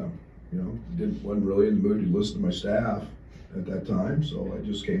wasn't really in the mood to listen to my staff at that time. So I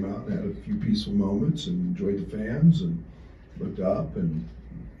just came out and had a few peaceful moments and enjoyed the fans and looked up and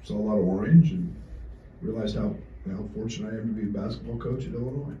saw a lot of orange and realized how fortunate I am to be a basketball coach at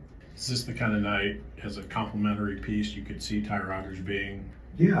Illinois. Is this the kind of night, as a complimentary piece, you could see Ty Rodgers being?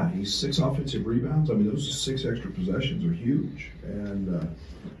 Yeah, he's 6 offensive rebounds. I mean, those 6 extra possessions are huge, and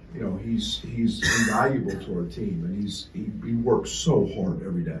he's invaluable to our team, and he works so hard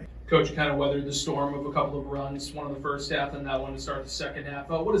every day. Coach kind of weathered the storm of a couple of runs, one in the first half and that one to start the second half.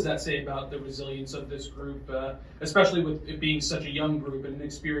 What does that say about the resilience of this group, especially with it being such a young group and an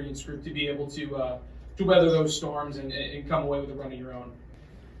experienced group, to be able to weather those storms and come away with a run of your own?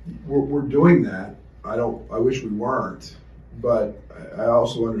 We're doing that. I wish we weren't, but I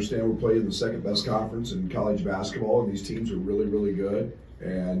also understand we're playing the second best conference in college basketball, and these teams are really, really good.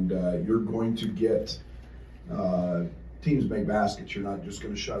 And you're going to get teams make baskets. You're not just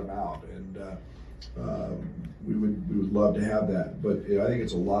going to shut them out. And we would love to have that. But I think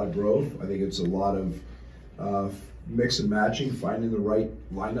it's a lot of growth. I think it's a lot of mix and matching, finding the right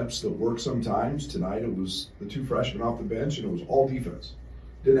lineups that work sometimes. Tonight it was the 2 freshmen off the bench, and it was all defense.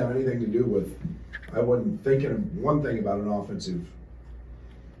 Didn't have anything to do with, I wasn't thinking of one thing about an offensive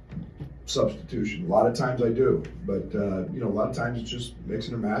substitution. A lot of times I do, but a lot of times it's just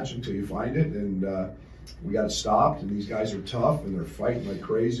mixing and match until you find it, and we got it stopped, and these guys are tough, and they're fighting like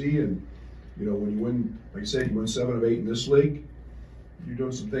crazy, and when you win, like I said, you win 7 of 8 in this league, you're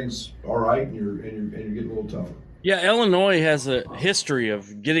doing some things all right, and you're getting a little tougher. Yeah, Illinois has a history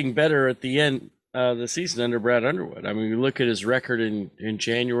of getting better at the end of the season under Brad Underwood. I mean, you look at his record in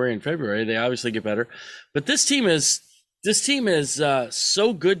January and February, they obviously get better. But this team is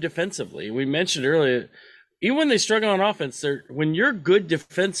so good defensively. We mentioned earlier, even when they struggle on offense, when you're good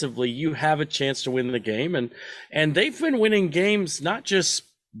defensively, you have a chance to win the game. And they've been winning games, not just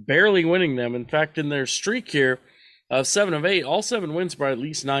barely winning them. In fact, in their streak here of 7 of 8, all 7 wins by at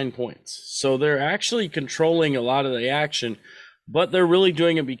least 9 points. So they're actually controlling a lot of the action, but they're really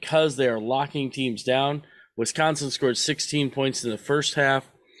doing it because they are locking teams down. Wisconsin scored 16 points in the first half,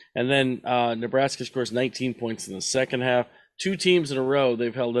 and then Nebraska scores 19 points in the second half. 2 teams in a row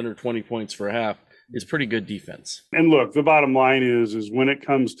they've held under 20 points for a half. It's pretty good defense. And look, the bottom line is when it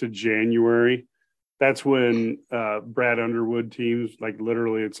comes to January, that's when Brad Underwood teams, like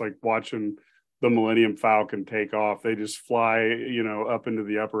literally it's like watching the Millennium Falcon take off. They just fly, up into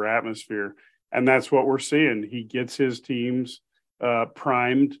the upper atmosphere. And that's what we're seeing. He gets his teams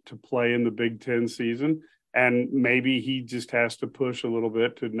primed to play in the Big Ten season. And maybe he just has to push a little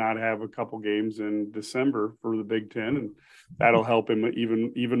bit to not have a couple games in December for the Big Ten, and that'll help him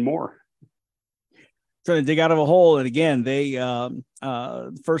even more. Trying to dig out of a hole, and again, they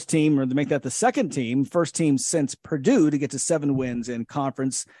first team, or to make that the second team, first team since Purdue to get to 7 wins in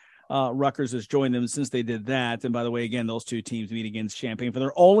conference. Rutgers has joined them since they did that. And by the way, again, those two teams meet against Champaign for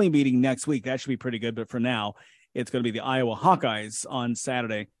their only meeting next week. That should be pretty good. But for now, it's going to be the Iowa Hawkeyes on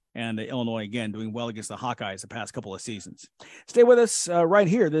Saturday. And Illinois, again, doing well against the Hawkeyes the past couple of seasons. Stay with us right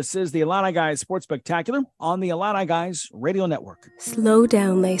here. This is the Illini Guys Sports Spectacular on the Illini Guys Radio Network. Slow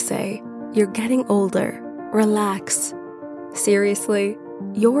down, they say. You're getting older. Relax. Seriously,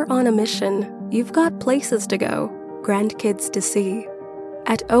 you're on a mission. You've got places to go, grandkids to see.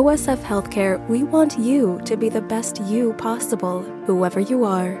 At OSF Healthcare, we want you to be the best you possible, whoever you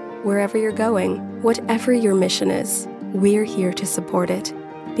are, wherever you're going, whatever your mission is. We're here to support it.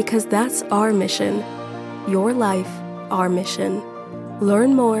 Because that's our mission. Your life, our mission.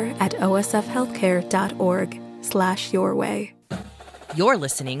 Learn more at osfhealthcare.org/yourway. You're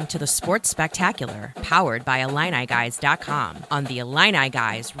listening to the Sports Spectacular, powered by IlliniGuys.com on the Illini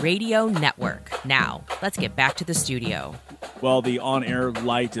Guys Radio Network. Now, let's get back to the studio. Well, the on-air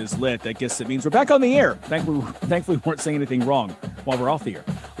light is lit. I guess it means we're back on the air. Thankfully, we weren't saying anything wrong while we're off the air.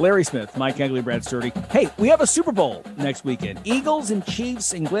 Larry Smith, Mike Egley, Brad Sturdy. Hey, we have a Super Bowl next weekend. Eagles and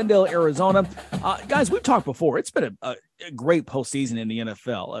Chiefs in Glendale, Arizona. Guys, we've talked before. It's been a great postseason in the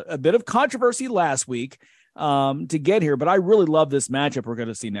NFL. A bit of controversy last week to get here, but I really love this matchup we're going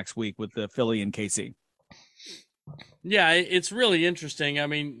to see next week with the Philly and KC. Yeah, it's really interesting. I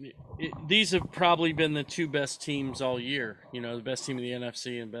mean, these have probably been the two best teams all year. The best team in the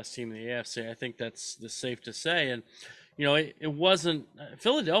NFC and best team in the AFC. I think that's safe to say. And, it wasn't –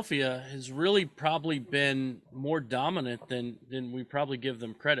 Philadelphia has really probably been more dominant than we probably give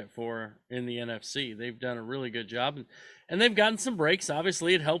them credit for in the NFC. They've done a really good job. And they've gotten some breaks.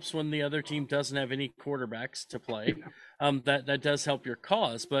 Obviously, it helps when the other team doesn't have any quarterbacks to play. That does help your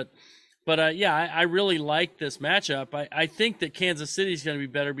cause. But I really like this matchup. I think that Kansas City is going to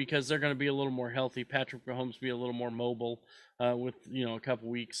be better because they're going to be a little more healthy. Patrick Mahomes be a little more mobile with a couple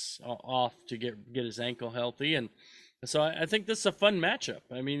weeks off to get his ankle healthy. And so I think this is a fun matchup.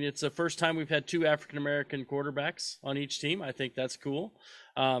 I mean, it's the first time we've had 2 African-American quarterbacks on each team. I think that's cool.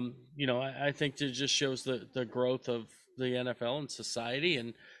 I think it just shows the growth of the NFL and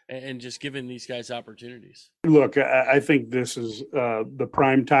society and just giving these guys opportunities. Look, I think this is the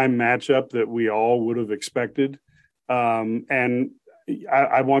primetime matchup that we all would have expected. And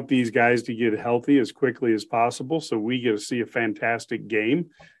I want these guys to get healthy as quickly as possible so we get to see a fantastic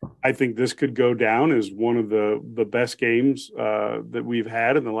game. I think this could go down as one of the best games that we've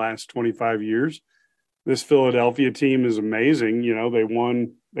had in the last 25 years. This Philadelphia team is amazing. They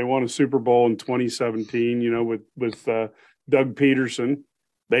won a Super Bowl in 2017, with Doug Peterson.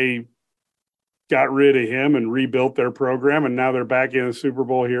 They got rid of him and rebuilt their program, and now they're back in the Super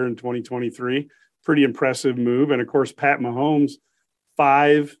Bowl here in 2023. Pretty impressive move. And, of course, Pat Mahomes,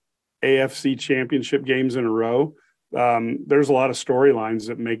 5 AFC championship games in a row. There's a lot of storylines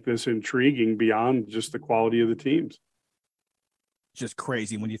that make this intriguing beyond just the quality of the teams. Just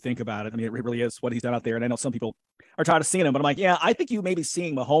crazy when you think about it. I mean, it really is what he's done out there. And I know some people are tired of seeing him, but I'm like, yeah, I think you may be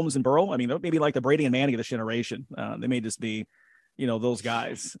seeing Mahomes and Burrow. I mean, maybe like the Brady and Manning of this generation. They may just be, those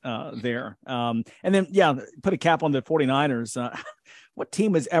guys there. And then, put a cap on the 49ers. What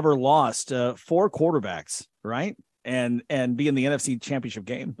team has ever lost 4 quarterbacks, right? And be in the NFC Championship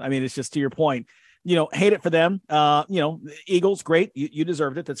game? I mean, it's just to your point, hate it for them. Eagles, great. You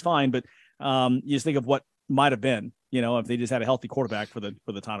deserved it. That's fine. But you just think of what might have been, if they just had a healthy quarterback for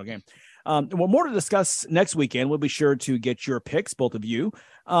the title game. Well, more to discuss next weekend. We'll be sure to get your picks, both of you.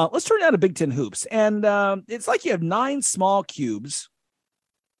 Let's turn down to Big Ten hoops. And it's like you have 9 small cubes.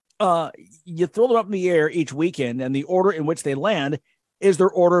 You throw them up in the air each weekend, and the order in which they land is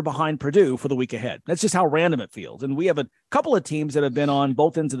their order behind Purdue for the week ahead. That's just how random it feels. And we have a couple of teams that have been on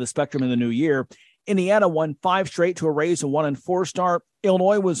both ends of the spectrum in the new year. Indiana won 5 straight to erase a 1-4 start.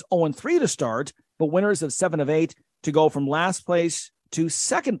 Illinois was 0-3 to start, but winners of 7 of 8 to go from last place to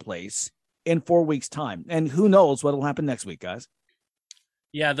second place in 4 weeks' time. And who knows what will happen next week, guys.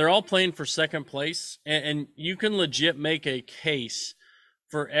 Yeah, they're all playing for second place, and you can legit make a case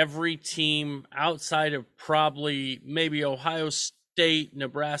for every team outside of probably maybe Ohio State,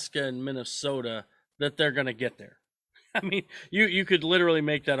 Nebraska, and Minnesota that they're going to get there. I mean, you could literally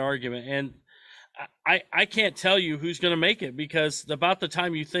make that argument. And I can't tell you who's going to make it, because about the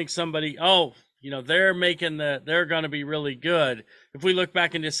time you think somebody, they're going to be really good. If we look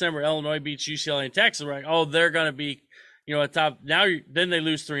back in December, Illinois beats UCLA and Texas, we're like, they're going to be, at top. Now then they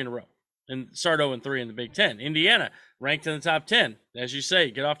lose 3 in a row and start 0-3 in the Big Ten. Indiana ranked in the top 10, as you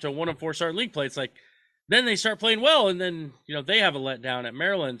say, get off to a 1-4 start in league play. It's like, then they start playing well, and then, they have a letdown at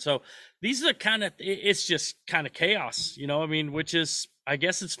Maryland. So these are it's just kind of chaos, which is, I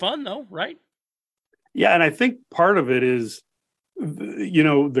guess it's fun though, right? Yeah. And I think part of it is,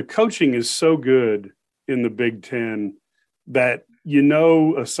 the coaching is so good in the Big Ten that,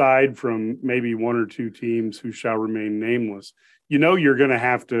 aside from maybe 1 or 2 teams who shall remain nameless, you're going to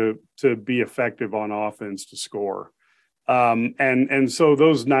have to be effective on offense to score. And so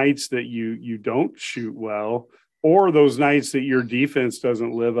those nights that you don't shoot well, or those nights that your defense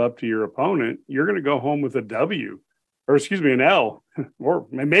doesn't live up to your opponent, you're going to go home with an L, or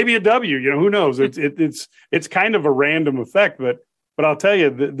maybe a W. Who knows? It's kind of a random effect, but I'll tell you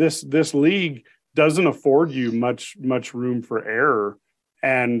that this league doesn't afford you much room for error,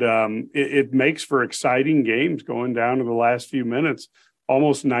 and it makes for exciting games going down to the last few minutes,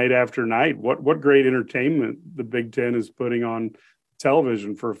 almost night after night. What great entertainment the Big Ten is putting on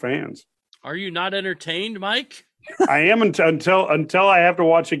television for fans. Are you not entertained, Mike? I am until I have to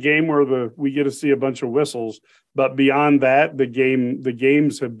watch a game where we get to see a bunch of whistles. But beyond that, the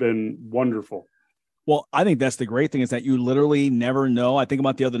games have been wonderful. Well, I think that's the great thing, is that you literally never know. I think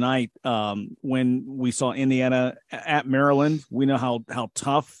about the other night when we saw Indiana at Maryland. We know how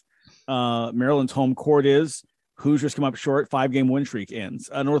tough Maryland's home court is. Hoosiers come up short, 5-game win streak ends.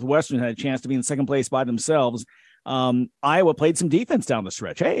 Northwestern had a chance to be in second place by themselves. Iowa played some defense down the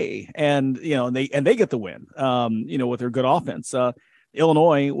stretch. And they get the win, with their good offense.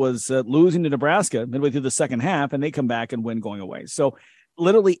 Illinois was losing to Nebraska midway through the second half, and they come back and win going away. So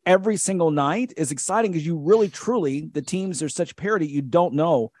literally every single night is exciting, because you really, truly, the teams, there's such parity, you don't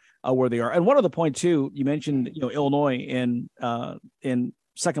know where they are. And one other point too, you mentioned, Illinois in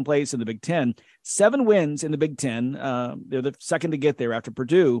second place in the Big Ten, 7 wins in the Big Ten. They're the second to get there after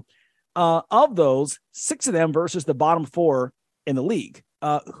Purdue. Of those, 6 of them versus the bottom 4 in the league.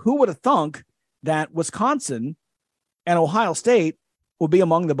 Who would have thunk that Wisconsin and Ohio State would be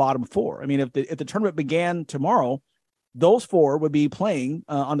among the bottom 4? I mean, if the tournament began tomorrow, those 4 would be playing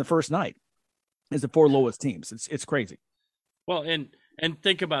on the first night as the 4 lowest teams. It's crazy. Well, and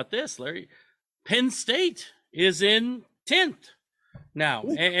think about this, Larry. Penn State is in 10th now,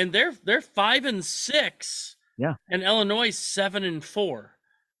 and they're 5-6. Yeah, and Illinois 7-4.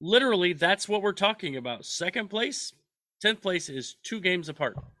 Literally, that's what we're talking about. Second place, 10th place is 2 games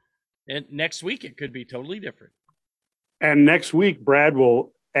apart. And next week, it could be totally different. And next week, Brad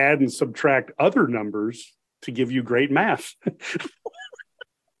will add and subtract other numbers to give you great math.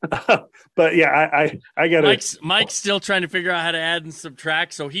 But yeah, I got to. Mike's still trying to figure out how to add and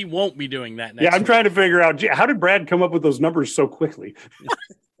subtract, so he won't be doing that next week. I'm trying to figure out, how did Brad come up with those numbers so quickly?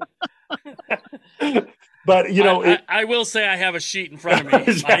 But, I will say I have a sheet in front of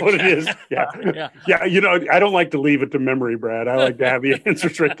me. Is that what it is? Yeah. Yeah. I don't like to leave it to memory, Brad. I like to have the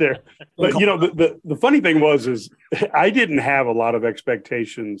answers right there. But, the funny thing is I didn't have a lot of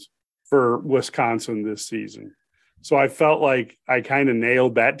expectations for Wisconsin this season. So I felt like I kind of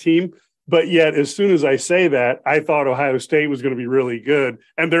nailed that team. But yet, as soon as I say that, I thought Ohio State was going to be really good,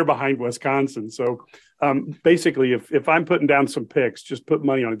 and they're behind Wisconsin. So basically, if I'm putting down some picks, just put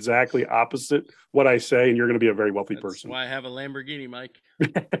money on exactly opposite what I say, and you're going to be a very wealthy person. That's why I have a Lamborghini, Mike.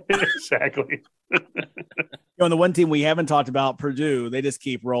 Exactly. The one team we haven't talked about, Purdue, they just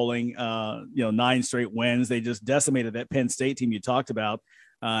keep rolling. 9 straight wins. They just decimated that Penn State team you talked about,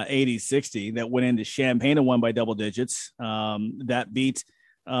 80-60, that went into Champaign and won by double digits. That beat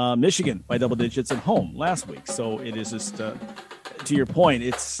Michigan by double digits at home last week. So it is just, to your point,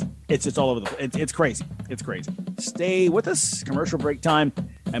 it's just all over it's crazy. It's crazy. Stay with us. Commercial break time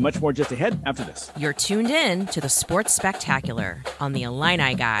and much more just ahead after this. You're tuned in to the Sports Spectacular on the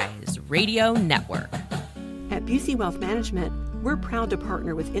Illini Guys Radio Network. At Busey Wealth Management, we're proud to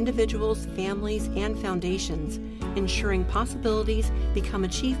partner with individuals, families, and foundations, ensuring possibilities become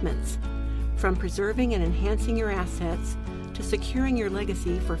achievements. From preserving and enhancing your assets to securing your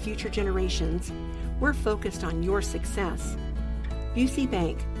legacy for future generations, we're focused on your success. Busey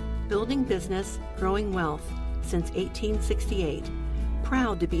Bank, building business, growing wealth since 1868.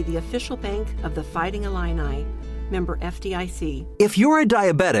 Proud to be the official bank of the Fighting Illini. Member FDIC. If you're a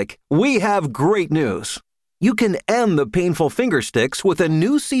diabetic, we have great news. You can end the painful finger sticks with a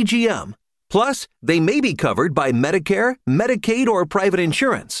new CGM. Plus, they may be covered by Medicare, Medicaid, or private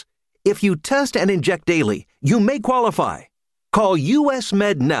insurance. If you test and inject daily, you may qualify. Call US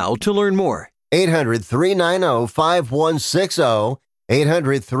Med now to learn more. 800-390-5160.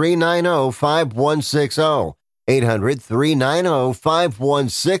 800-390-5160.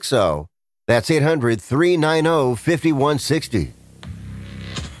 800-390-5160. That's 800-390-5160.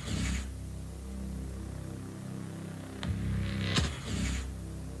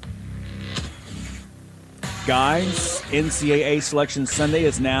 Guys, NCAA Selection Sunday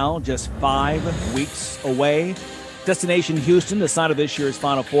is now just 5 weeks away. Destination Houston, the site of this year's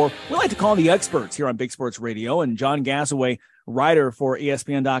Final Four. We like to call the experts here on Big Sports Radio, and John Gasaway, writer for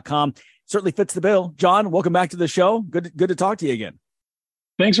ESPN.com, certainly fits the bill. John, welcome back to the show. Good to talk to you again.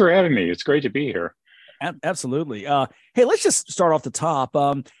 Thanks for having me. It's great to be here. Absolutely. Hey, let's just start off the top.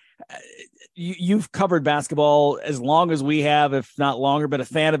 You've covered basketball as long as we have, if not longer, but a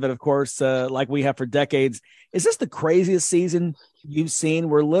fan of it, of course, like we have for decades. Is this the craziest season you've seen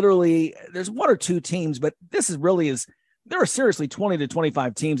where literally there's one or two teams, but this is really there are seriously 20 to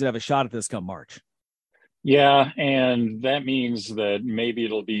 25 teams that have a shot at this come March? Yeah, and that means that maybe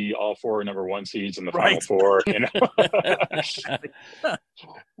it'll be all four number one seeds in the Final Four. You know,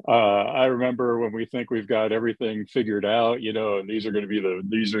 I remember when we think we've got everything figured out, you know, and these are going to be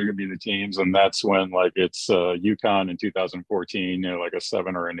the teams, and that's when like it's UConn in 2014, you know, like a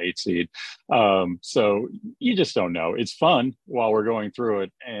 7 or an 8 seed. So you just don't know. It's fun while we're going through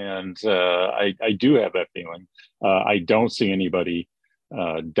it, and I do have that feeling. I don't see anybody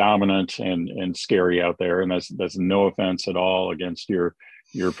dominant and scary out there, and that's no offense at all against your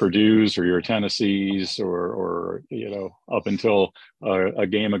Purdue's or your Tennessee's or you know, up until a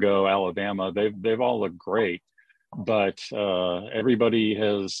game ago Alabama, they've all looked great, but everybody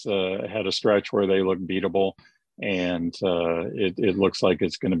has had a stretch where they look beatable, and it looks like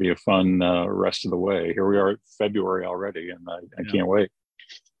it's going to be a fun rest of the way. Here we are, February already, and I can't wait.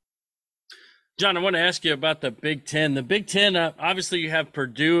 John, I want to ask you about the Big Ten. The Big Ten, obviously you have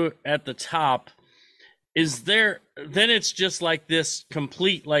Purdue at the top. Then it's just like this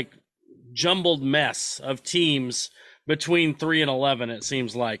complete, like, jumbled mess of teams between 3 and 11, it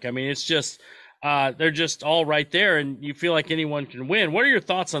seems like. I mean, it's just, they're just all right there, and you feel like anyone can win. What are your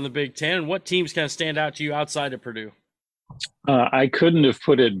thoughts on the Big Ten, and what teams kind of stand out to you outside of Purdue? I couldn't have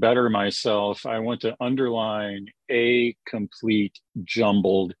put it better myself. I want to underline a complete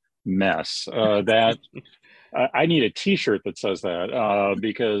jumbled mess. That I need a t-shirt that says that,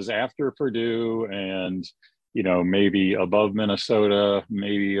 because after Purdue and, you know, maybe above Minnesota,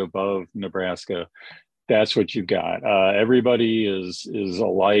 maybe above Nebraska, that's what you've got. Everybody is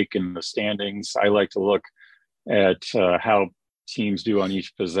alike in the standings. I like to look at how teams do on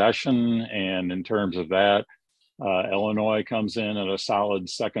each possession, and in terms of that, Illinois comes in at a solid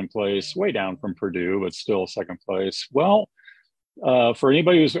second place, way down from Purdue, but still second place. Well, for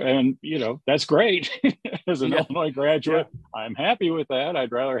anybody who's, and you know, that's great. As an Illinois graduate, I'm happy with that.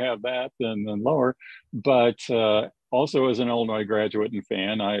 I'd rather have that than lower. But also as an Illinois graduate and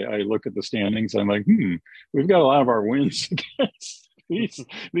fan, I look at the standings. I'm like, we've got a lot of our wins against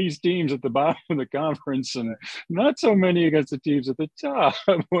these teams at the bottom of the conference, and not so many against the teams at the top.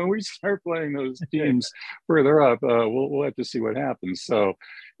 When we start playing those teams further up, we'll have to see what happens. So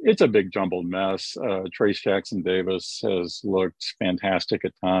it's a big jumbled mess. Trace Jackson Davis has looked fantastic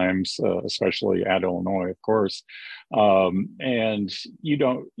at times, especially at Illinois, of course. And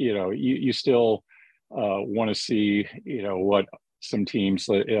you still want to see, you know, what some teams,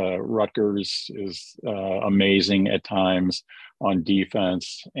 Rutgers is amazing at times on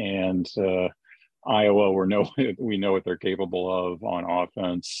defense, and Iowa, we know what they're capable of on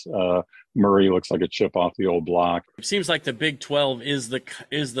offense. Murray looks like a chip off the old block. It seems like the Big 12 is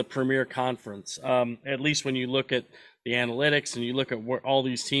the premier conference, at least when you look at the analytics and you look at where all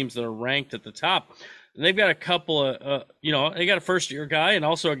these teams that are ranked at the top. And they've got a couple of, they got a first-year guy and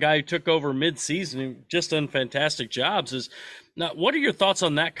also a guy who took over mid-season who just done fantastic jobs. Now, what are your thoughts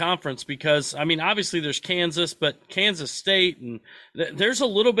on that conference? Because, I mean, obviously there's Kansas, but Kansas State, and there's a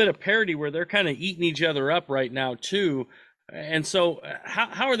little bit of parity where they're kind of eating each other up right now, too. And so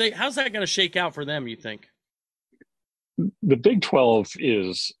how's that going to shake out for them, you think? The Big 12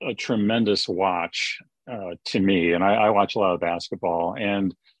 is a tremendous watch to me, and I watch a lot of basketball.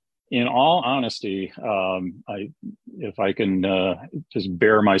 And in all honesty, if I can just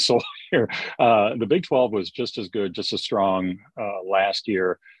bare my soul here, the Big 12 was just as good, just as strong last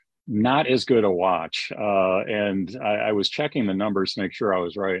year. Not as good a watch. And I was checking the numbers to make sure I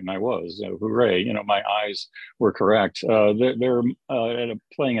was right, and I was. Hooray. You know, my eyes were correct. They're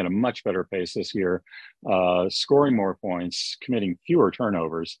playing at a much better pace this year, scoring more points, committing fewer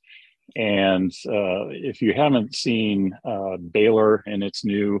turnovers. And if you haven't seen Baylor in its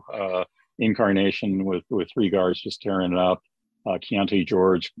new incarnation with three guards just tearing it up, Keontae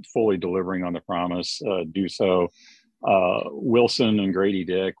George fully delivering on the promise, do so. Wilson and Grady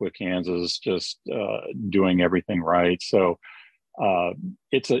Dick with Kansas just doing everything right. So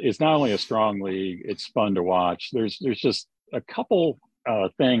it's not only a strong league, it's fun to watch. There's just a couple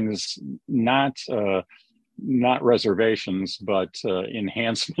things, not reservations, but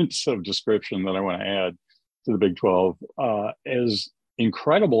enhancements of description that I want to add to the Big 12. As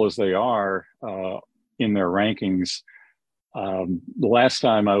incredible as they are in their rankings, the last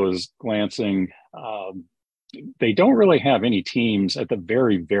time I was glancing, they don't really have any teams at the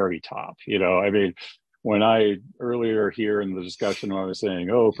very, very top. I mean, when I earlier here in the discussion, when I was saying,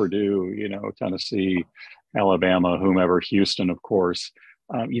 Purdue, Tennessee, Alabama, whomever, Houston, of course,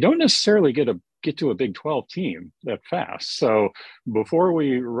 you don't necessarily get to a Big 12 team that fast. So before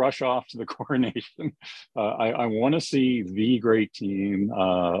we rush off to the coronation, I want to see the great team.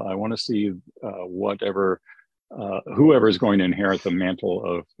 I want to see whoever is going to inherit the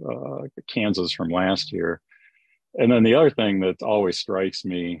mantle of Kansas from last year. And then the other thing that always strikes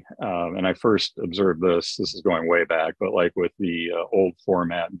me, and I first observed this is going way back, but like with the old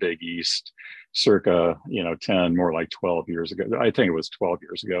format Big East circa, 10, more like 12 years ago. I think it was 12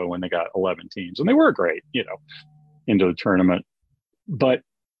 years ago when they got 11 teams, and they were great, into the tournament. But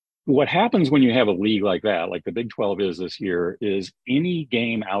what happens when you have a league like that, like the Big 12 is this year, is any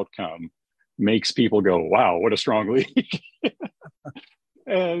game outcome makes people go, wow, what a strong league.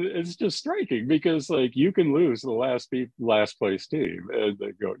 And it's just striking because like you can lose the last place team and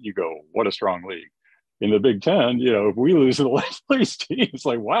you go, what a strong league. In the Big Ten, if we lose to the last place team, it's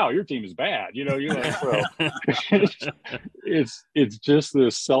like, wow, your team is bad. You're like, so it's just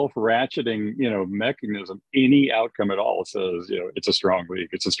this self-ratcheting, mechanism. Any outcome at all says, it's a strong league.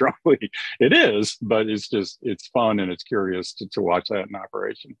 It's a strong league. It is, but it's fun and it's curious to watch that in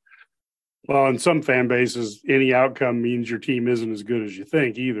operation. Well, in some fan bases, any outcome means your team isn't as good as you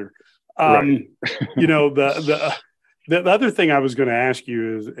think either. Right. The other thing I was going to ask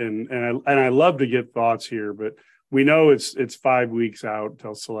you is, and I love to get thoughts here, but we know it's 5 weeks out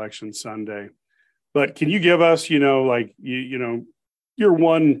till Selection Sunday. But can you give us, your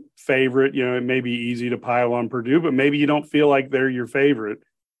one favorite? It may be easy to pile on Purdue, but maybe you don't feel like they're your favorite.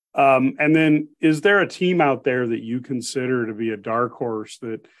 And then, is there a team out there that you consider to be a dark horse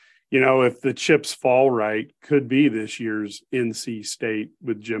that, if the chips fall right, could be this year's NC State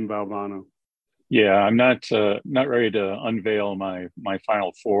with Jim Valvano? Yeah, I'm not ready to unveil my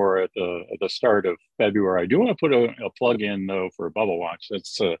Final Four at the start of February. I do want to put a plug in though for Bubble Watch.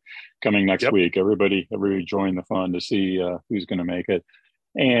 That's coming next week. Everybody join the fun to see who's going to make it.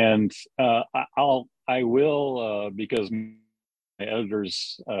 And I will because my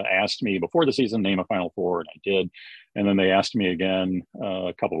editors asked me before the season name a Final Four, and I did. And then they asked me again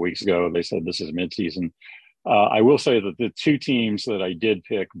a couple of weeks ago. They said this is midseason. I will say that the two teams that I did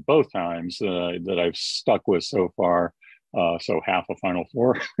pick both times that I've stuck with so far, so half a Final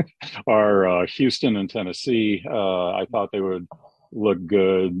Four, are Houston and Tennessee. I thought they would look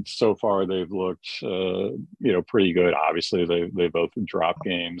good. So far, they've looked, pretty good. Obviously, they both dropped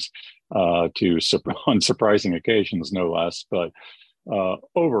games on surprising occasions, no less. But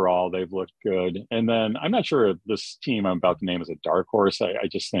overall, they've looked good. And then I'm not sure if this team I'm about to name is a dark horse. I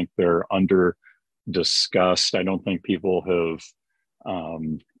just think they're under discussed. I don't think people have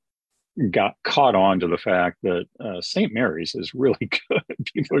got caught on to the fact that St. Mary's is really good.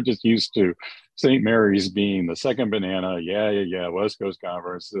 People are just used to St. Mary's being the second banana. Yeah. West Coast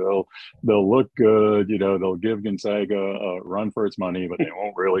Conference. They'll look good. They'll give Gonzaga a run for its money, but they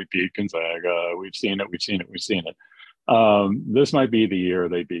won't really beat Gonzaga. We've seen it. This might be the year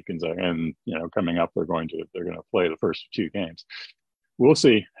they beat Gonzaga, and coming up they're going to play the first two games. We'll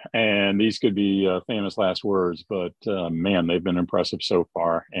see. And these could be famous last words, but man, they've been impressive so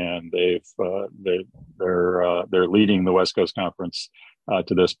far, and they're leading the West Coast Conference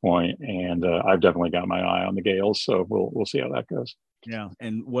to this point. And I've definitely got my eye on the Gales, so we'll see how that goes. Yeah,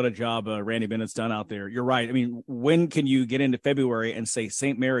 and what a job Randy Bennett's done out there. You're right. I mean, when can you get into February and say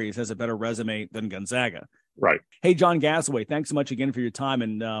St. Mary's has a better resume than Gonzaga? Right. Hey, John Gasaway, thanks so much again for your time.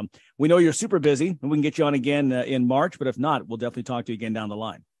 And we know you're super busy, and we can get you on again in March. But if not, we'll definitely talk to you again down the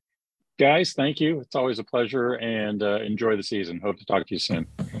line. Guys, thank you. It's always a pleasure, and enjoy the season. Hope to talk to you soon.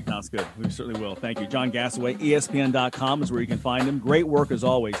 Sounds good. We certainly will. Thank you. John Gasaway, ESPN.com is where you can find him. Great work as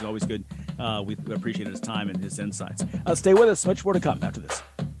always, and always good. We appreciate his time and his insights. Stay with us. Much more to come after this.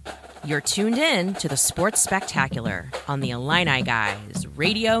 You're tuned in to the Sports Spectacular on the Illini Guys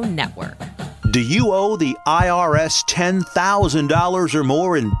Radio Network. Do you owe the IRS $10,000 or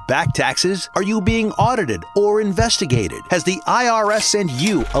more in back taxes? Are you being audited or investigated? Has the IRS sent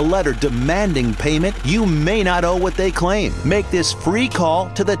you a letter demanding payment? You may not owe what they claim. Make this free call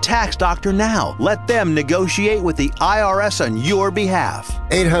to the tax doctor now. Let them negotiate with the IRS on your behalf.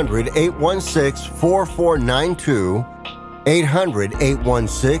 800-816-4492.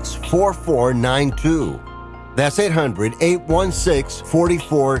 800-816-4492. That's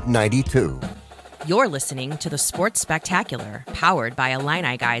 800-816-4492. You're listening to the Sports Spectacular, powered by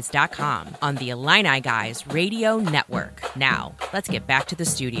IlliniGuys.com on the Illini Guys Radio Network. Now, let's get back to the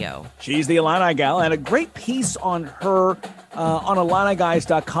studio. She's the Illini gal, and a great piece on her on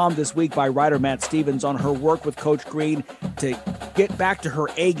IlliniGuys.com this week by writer Matt Stevens on her work with Coach Green to get back to her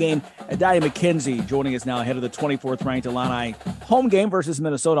A game. Adalia McKenzie joining us now ahead of the 24th ranked Illini home game versus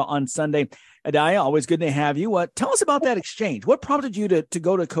Minnesota on Sunday. Adalia, always good to have you. Tell us about that exchange. What prompted you to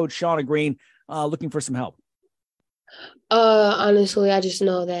go to Coach Shauna Green looking for some help? Honestly, I just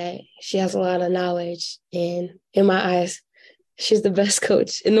know that she has a lot of knowledge, and in my eyes, she's the best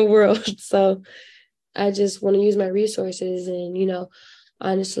coach in the world. So I just want to use my resources, and,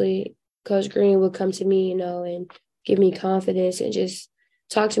 honestly, Coach Green would come to me, and give me confidence and just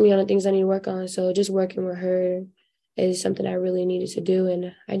talk to me on the things I need to work on. So just working with her is something I really needed to do,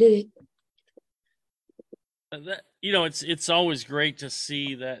 and I did it. It's always great to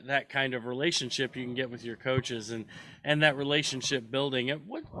see that kind of relationship you can get with your coaches and that relationship building.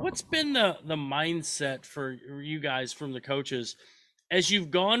 What's been the mindset for you guys from the coaches as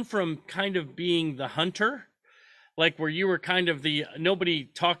you've gone from kind of being the hunter, like where you were kind of nobody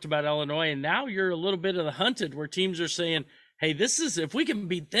talked about Illinois, and now you're a little bit of the hunted, where teams are saying, hey, if we can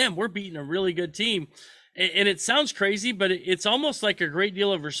beat them, we're beating a really good team. And it sounds crazy, but it's almost like a great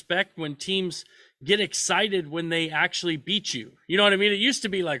deal of respect when teams get excited when they actually beat you. You know what I mean? It used to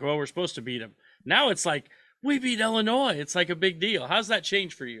be like, well, we're supposed to beat them. Now it's like, we beat Illinois. It's like a big deal. How's that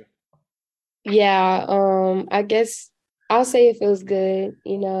change for you? Yeah, I guess I'll say it feels good,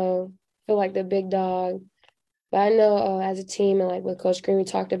 feel like the big dog. But I know as a team, and like what Coach Green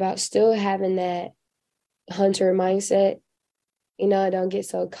talked about, still having that hunter mindset, I don't get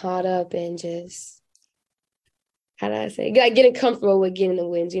so caught up in just, how do I say, like getting comfortable with getting the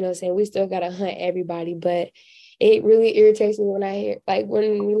wins, you know what I'm saying? We still got to hunt everybody, but it really irritates me when I hear, like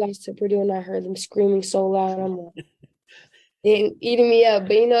when we lost to Purdue and I heard them screaming so loud, I'm like, it eating me up.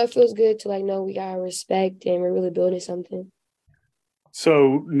 But, it feels good to know we got respect and we're really building something.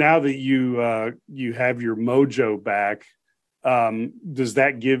 So now that you have your mojo back, does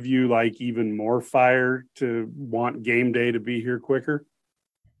that give you even more fire to want game day to be here quicker?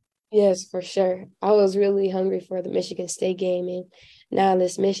 Yes, for sure. I was really hungry for the Michigan State game, and now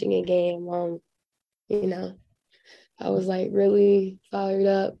this Michigan game, I was really fired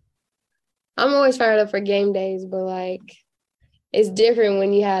up. I'm always fired up for game days, but it's different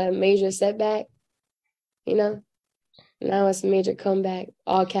when you had a major setback, Now it's a major comeback,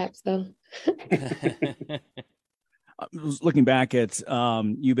 all caps though. I was looking back at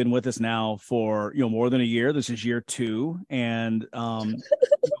you've been with us now for more than a year. This is year 2, and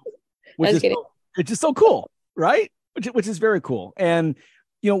it's just so cool, right? Which is very cool. And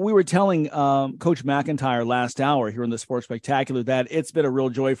we were telling Coach McIntyre last hour here in the Sports Spectacular that it's been a real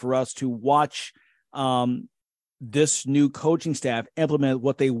joy for us to watch this new coaching staff implement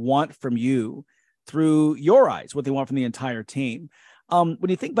what they want from you through your eyes, what they want from the entire team. When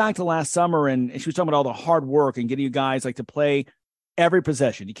you think back to last summer, and she was talking about all the hard work and getting you guys to play every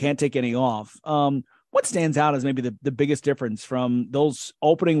possession, you can't take any off. What stands out as maybe the biggest difference from those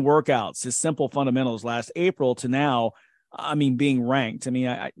opening workouts, his simple fundamentals last April to now, being ranked?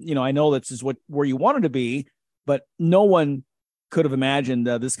 I know this is where you wanted to be, but no one could have imagined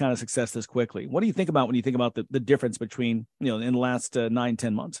this kind of success this quickly. What do you think about when you think about the difference between, in the last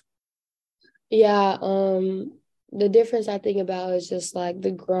 9-10 months? Yeah. The difference I think about is just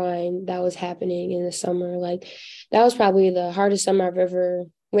the grind that was happening in the summer. That was probably the hardest summer I've ever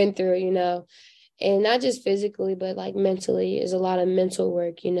went through, and not just physically, but mentally is a lot of mental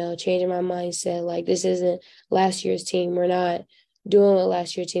work, changing my mindset. This isn't last year's team. We're not doing what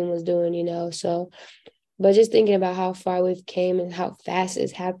last year's team was doing, so, but just thinking about how far we've came and how fast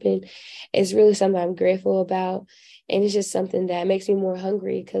it's happened, it's really something I'm grateful about. And it's just something that makes me more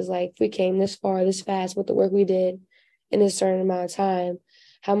hungry because, if we came this far, this fast with the work we did in a certain amount of time,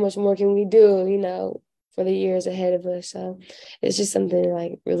 how much more can we do, for the years ahead of us? So it's just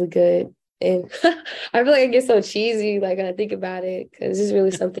something, really good. And I feel like I get so cheesy, when I think about it, because it's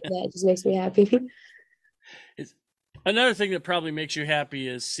really something that just makes me happy. Another thing that probably makes you happy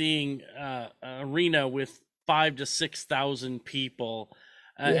is seeing an arena with 5,000 to 6,000 people.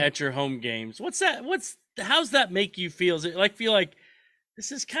 at your home games. How's that make you feel? Is it feel like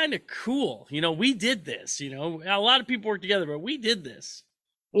this is kind of cool? We did this, a lot of people work together, but we did this.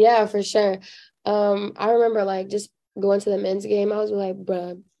 Yeah, for sure. I remember just going to the men's game. I was like,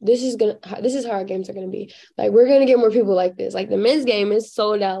 bruh, this is how our games are going to be. We're going to get more people like this. The men's game is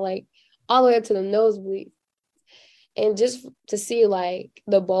sold out, all the way up to the nosebleed. And just to see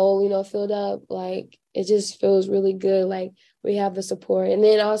the bowl, filled up, it just feels really good. We have the support. And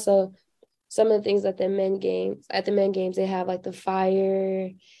then also some of the things at the men games, they have the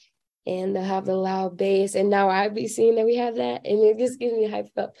fire and they have the loud bass. And now I be seeing that we have that. And it just gets me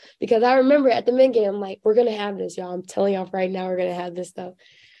hyped up because I remember at the men game, I'm like, we're going to have this, y'all. I'm telling y'all right now, we're going to have this stuff.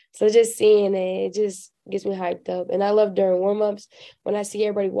 So just seeing it just gets me hyped up. And I love during warm-ups, when I see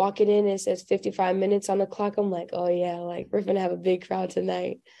everybody walking in and it says 55 minutes on the clock, I'm like, oh, yeah, we're going to have a big crowd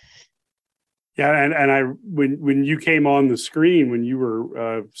tonight. Yeah, and when you came on the screen, when you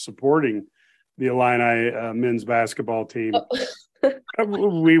were supporting the Illini men's basketball team,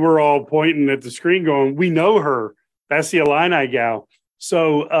 we were all pointing at the screen going, we know her. That's the Illini gal.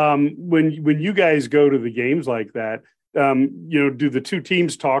 So when you guys go to the games like that, do the two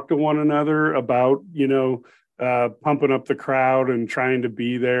teams talk to one another about, pumping up the crowd and trying to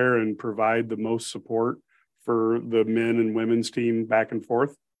be there and provide the most support for the men and women's team back and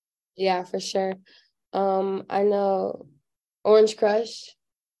forth? Yeah, for sure. I know Orange Crush,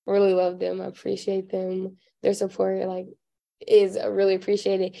 really love them. I appreciate them. Their support, is really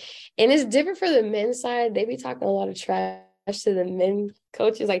appreciated. And it's different for the men's side. They be talking a lot of trash to the men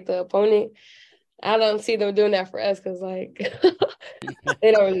coaches, the opponent. I don't see them doing that for us because,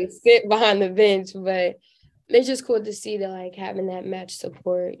 they don't really sit behind the bench. But it's just cool to see that, having that match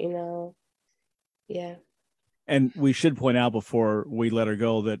support, Yeah. And we should point out before we let her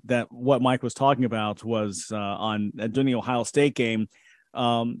go that what Mike was talking about was during the Ohio State game,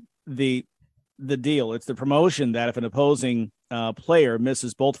 the deal. It's the promotion that if an opposing player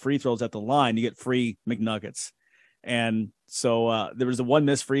misses both free throws at the line, you get free McNuggets. And so there was a one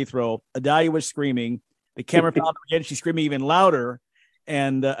missed free throw. Adalia was screaming. The camera found her again. She's screaming even louder.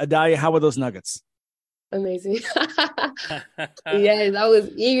 And Adalia, how were those nuggets? Amazing. Yes, I was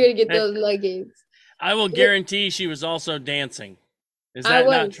eager to get those nuggets. I will guarantee she was also dancing. Is that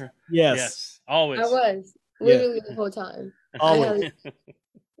not true? Yes. Always. I was literally the whole time. Always.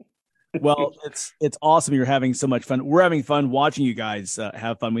 Well, it's awesome. You're having so much fun. We're having fun watching you guys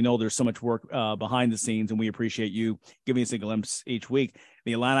have fun. We know there's so much work behind the scenes, and we appreciate you giving us a glimpse each week.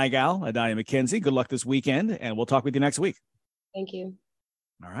 The Illini gal, Adalia McKenzie, good luck this weekend, and we'll talk with you next week. Thank you.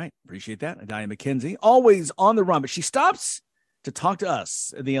 All right. Appreciate that. Adalia McKenzie, always on the run, but she stops to talk to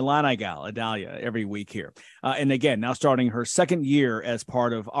us, the Illini gal, Adalia, every week here. And again, now starting her second year as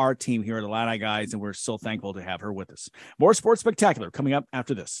part of our team here at Illini Guys, and we're so thankful to have her with us. More Sports Spectacular coming up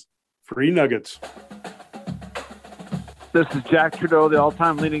after this. Free nuggets. This is Jack Trudeau, the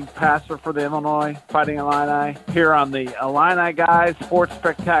all-time leading passer for the Illinois Fighting Illini, here on the Illini Guys Sports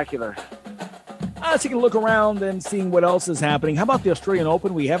Spectacular. Taking a look around and seeing what else is happening. How about the Australian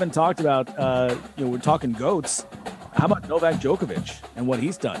Open? We haven't talked about, we're talking GOATs. How about Novak Djokovic and what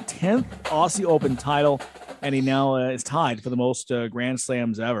he's done? 10th Aussie Open title, and he now is tied for the most Grand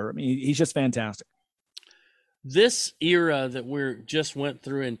Slams ever. I mean, he's just fantastic. This era that we're just went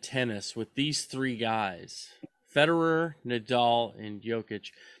through in tennis with these three guys, Federer, Nadal, and Jokic,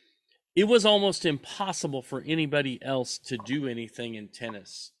 it was almost impossible for anybody else to do anything in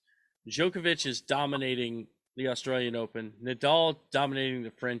tennis. Djokovic is dominating the Australian Open, Nadal dominating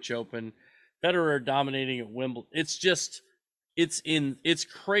the French Open, Federer dominating at Wimbledon. It's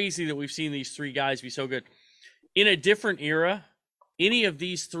crazy that we've seen these three guys be so good. In a different era, any of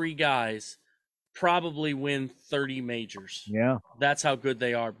these three guys probably win 30 majors. Yeah. That's how good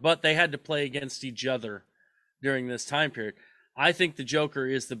they are. But they had to play against each other during this time period. I think the Joker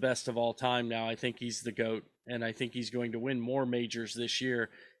is the best of all time now. I think he's the GOAT, and I think he's going to win more majors this year.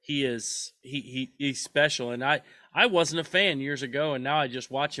 He's special. And I wasn't a fan years ago, and now I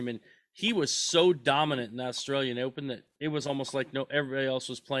just watch him, and he was so dominant in the Australian Open that it was almost like everybody else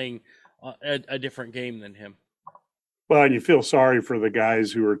was playing a different game than him. Well, and you feel sorry for the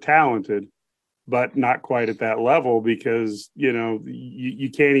guys who are talented, but not quite at that level, because, you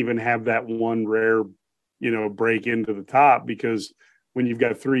can't even have that one rare, break into the top, because when you've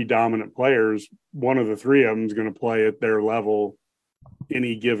got three dominant players, one of the three of them is going to play at their level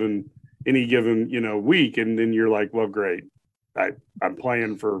any given week. And then you're like, well, great. I'm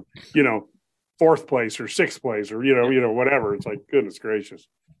playing for, fourth place or sixth place or, whatever. It's like, goodness gracious.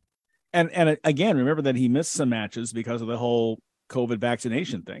 And again, remember that he missed some matches because of the whole COVID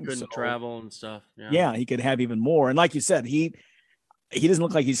vaccination thing. Couldn't travel and stuff. Yeah, he could have even more. And like you said, he doesn't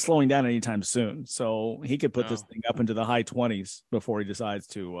look like he's slowing down anytime soon. So he could put this thing up into the high 20s before he decides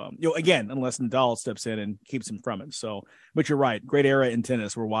to, again, unless Nadal steps in and keeps him from it. So, but you're right. Great era in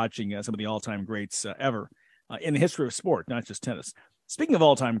tennis. We're watching some of the all-time greats ever in the history of sport, not just tennis. Speaking of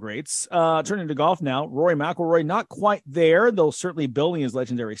all-time greats, turning to golf now, Rory McIlroy, not quite there, though certainly building his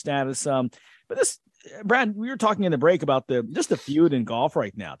legendary status. But this, Brad, we were talking in the break about the feud in golf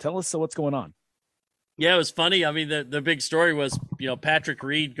right now. Tell us what's going on. Yeah, it was funny. I mean, the big story was, Patrick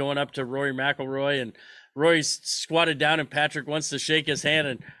Reed going up to Rory McIlroy, and Rory's squatted down, and Patrick wants to shake his hand,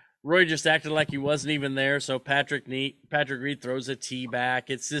 and Rory just acted like he wasn't even there. So Patrick Reed throws a tee back.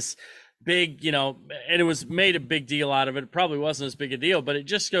 It's this big, and it was made a big deal out of it. It probably wasn't as big a deal, but it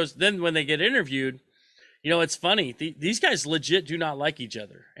just goes. Then when they get interviewed, it's funny. These guys legit do not like each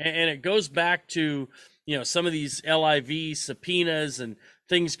other, and it goes back to some of these LIV subpoenas and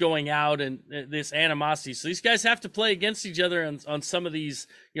things going out and this animosity. So these guys have to play against each other on some of these,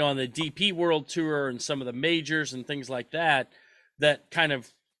 on the DP World Tour and some of the majors and things like that kind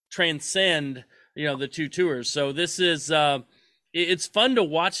of transcend, the two tours. So this is, it's fun to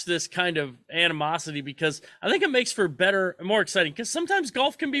watch this kind of animosity because I think it makes for better, more exciting, because sometimes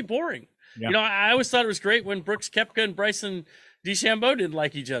golf can be boring. Yeah. I always thought it was great when Brooks Koepka and Bryson DeChambeau didn't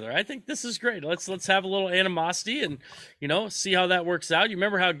like each other. I think this is great. Let's have a little animosity and, see how that works out. You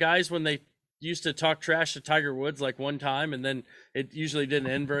remember how guys, when they used to talk trash to Tiger Woods like one time, and then it usually didn't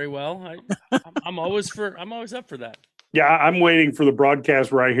end very well. I'm always up for that. Yeah, I'm waiting for the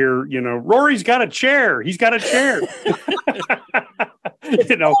broadcast where I hear, Rory's got a chair. He's got a chair.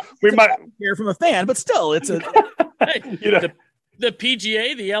 We might hear from a fan, but still, it's a. Hey, the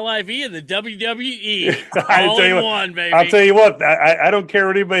PGA, the LIV, and the WWE all in one, baby. I'll tell you what, I don't care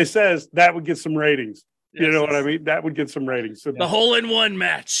what anybody says. That would get some ratings. Yes, you know what I mean? That would get some ratings. So the hole-in-one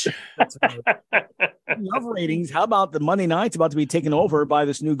match. Love ratings. How about the Monday night's about to be taken over by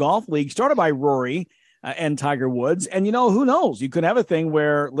this new golf league started by Rory and Tiger Woods. And, who knows? You could have a thing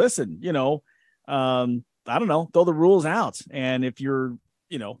where, listen, I don't know, throw the rules out. And if you're,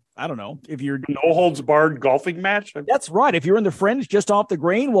 I don't know, if you're no holds barred golfing match. That's right. If you're in the fringe just off the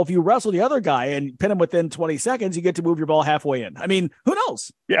green, well, if you wrestle the other guy and pin him within 20 seconds, you get to move your ball halfway in. I mean, who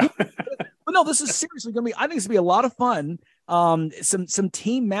knows? Yeah. But no, this is seriously going to be, I think it's going to be a lot of fun. Some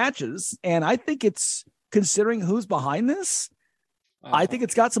team matches. And I think it's, considering who's behind this, I think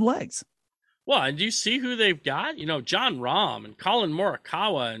it's got some legs. Well, and do you see who they've got? John Rahm and Colin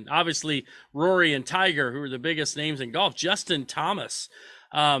Morikawa, and obviously Rory and Tiger, who are the biggest names in golf. Justin Thomas,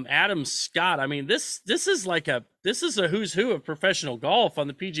 Adam Scott. I mean, this is a who's who of professional golf on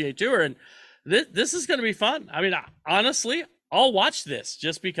the PGA Tour, and this is going to be fun. I mean, honestly, I'll watch this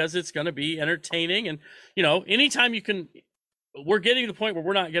just because it's going to be entertaining, and anytime you can. We're getting to the point where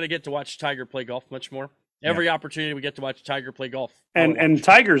we're not going to get to watch Tiger play golf much more. Every opportunity we get to watch Tiger play golf, and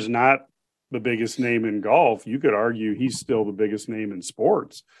Tiger's not the biggest name in golf. You could argue he's still the biggest name in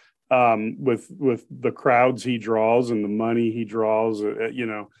sports, with the crowds he draws and the money he draws.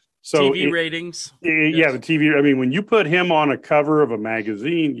 So TV ratings. Yeah, the TV. I mean, when you put him on a cover of a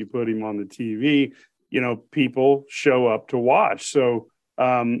magazine, you put him on the TV. People show up to watch. So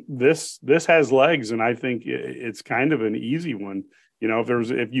this has legs, and I think it's kind of an easy one.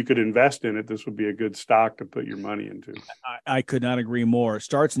 If you could invest in it, this would be a good stock to put your money into. I could not agree more.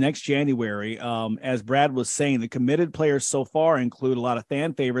 Starts next January. As Brad was saying, the committed players so far include a lot of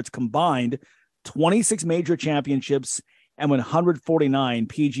fan favorites, combined 26 major championships and 149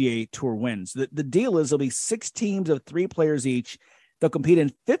 PGA Tour wins. The deal is there'll be 6 teams of 3 players each. They'll compete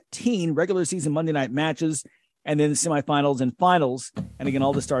in 15 regular season Monday night matches, and then semifinals and finals. And again,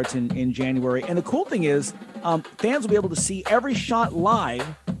 all this starts in January. And the cool thing is fans will be able to see every shot live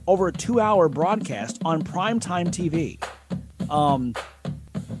over a 2-hour broadcast on primetime TV.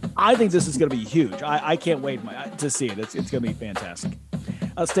 I think this is going to be huge. I can't wait to see it. It's going to be fantastic.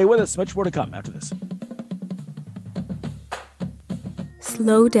 Stay with us. Much more to come after this.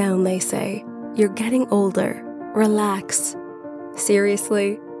 Slow down, they say. You're getting older. Relax.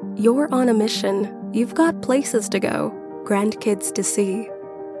 Seriously, you're on a mission. You've got places to go, grandkids to see.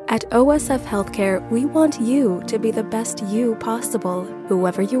 At OSF Healthcare, we want you to be the best you possible,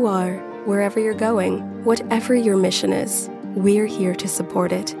 whoever you are, wherever you're going, whatever your mission is. We're here to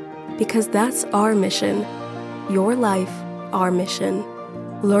support it, because that's our mission. Your life, our mission.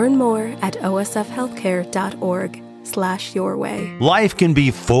 Learn more at osfhealthcare.org/yourway. Life can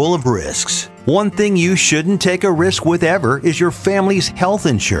be full of risks. One thing you shouldn't take a risk with ever is your family's health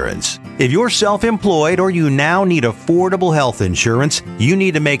insurance. If you're self-employed or you now need affordable health insurance, you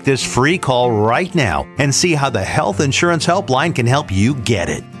need to make this free call right now and see how the Health Insurance Helpline can help you get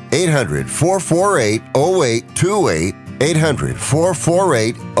it. 800-448-0828.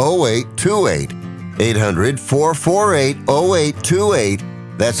 800-448-0828.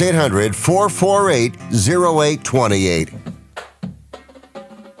 800-448-0828. That's 800-448-0828.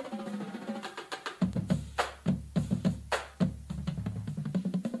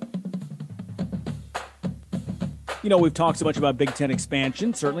 You know, we've talked so much about Big Ten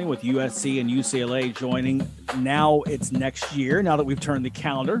expansion, certainly with USC and UCLA joining. Now it's next year, now that we've turned the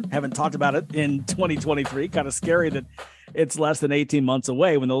calendar. Haven't talked about it in 2023. Kind of scary that it's less than 18 months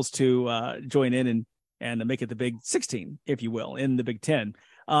away when those two join in and make it the Big 16, if you will, in the Big Ten.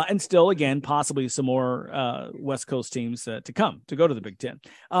 And still, again, possibly some more West Coast teams to come to go to the Big Ten.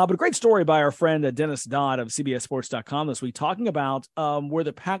 But a great story by our friend Dennis Dodd of CBSSports.com this week, talking about where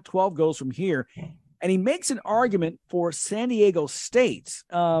the Pac-12 goes from here. And he makes an argument for San Diego State,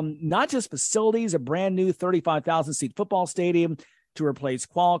 not just facilities, a brand new 35,000-seat football stadium to replace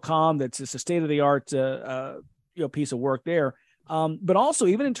Qualcomm. That's just a state-of-the-art piece of work there. But also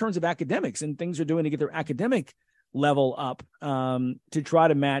even in terms of academics and things they're doing to get their academic level up to try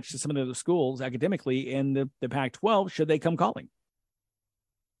to match some of the other schools academically in the Pac-12 should they come calling.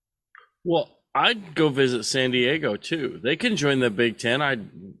 Well, I'd go visit San Diego too. They can join the Big Ten. I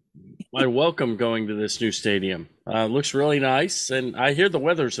welcome going to this new stadium. Looks really nice, and I hear the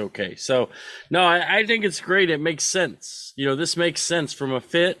weather's okay. So, no, I think it's great. It makes sense. You know, this makes sense from a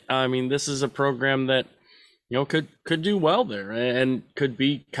fit. I mean, this is a program that, you know, could do well there and could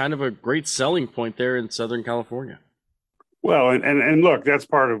be kind of a great selling point there in Southern California. Well, and look, that's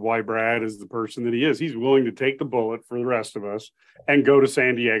part of why Brad is the person that he is. He's willing to take the bullet for the rest of us and go to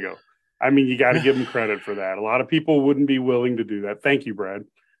San Diego. I mean, you got to give him credit for that. A lot of people wouldn't be willing to do that. Thank you, Brad.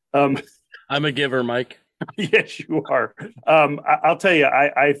 I'm a giver, Mike. Yes, you are. I'll tell you,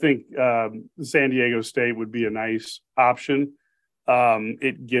 I think San Diego State would be a nice option.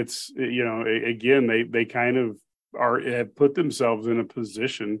 It gets, you know, again, they kind of have put themselves in a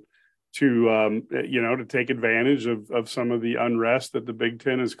position to, to take advantage of some of the unrest that the Big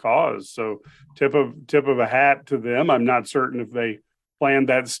Ten has caused. So tip of a hat to them. I'm not certain if they planned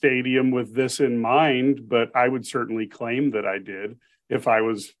that stadium with this in mind, but I would certainly claim that I did if I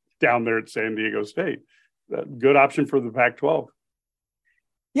was down there at San Diego State. Good option for the Pac-12.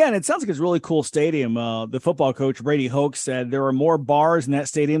 Yeah, and it sounds like it's a really cool stadium. The football coach, Brady Hoke, said there are more bars in that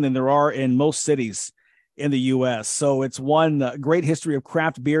stadium than there are in most cities in the U.S. So it's one great history of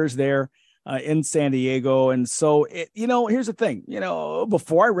craft beers there in San Diego. And so, here's the thing.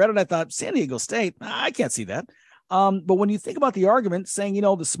 Before I read it, I thought San Diego State, I can't see that. But when you think about the argument saying,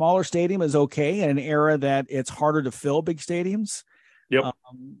 the smaller stadium is okay in an era that it's harder to fill big stadiums, yep.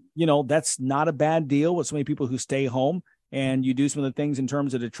 That's not a bad deal with so many people who stay home, and you do some of the things in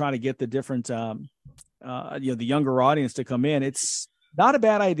terms of to try to get the different, the younger audience to come in. It's not a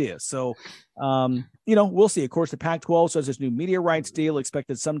bad idea. So, we'll see. Of course, the Pac-12 has this new media rights deal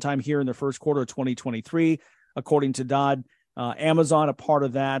expected sometime here in the first quarter of 2023, according to Dodd. Amazon, a part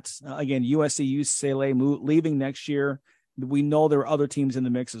of that. Again, USC, UCLA leaving next year. We know there are other teams in the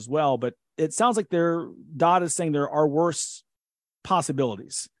mix as well, but it sounds like Dodd is saying there are worse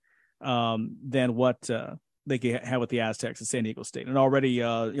possibilities than what they could have with the Aztecs and San Diego State, and already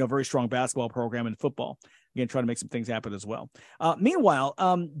very strong basketball program and football. Again, trying to make some things happen as well. Meanwhile,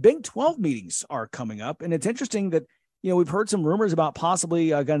 Big 12 meetings are coming up, and it's interesting that we've heard some rumors about possibly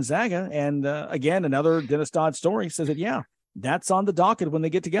Gonzaga, and again, another Dennis Dodd story says that that's on the docket when they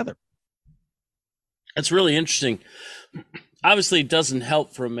get together. That's really interesting. Obviously, it doesn't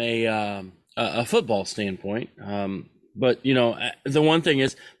help from a football standpoint. But the one thing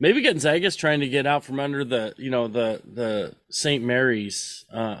is maybe Gonzaga's trying to get out from under the St. Mary's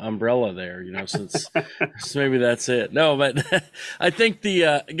umbrella there, since so maybe that's it. No, but I think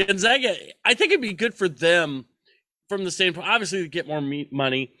the Gonzaga, I think it'd be good for them from the standpoint, obviously, to get more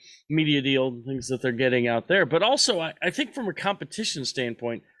money, media deal, things that they're getting out there. But also, I think from a competition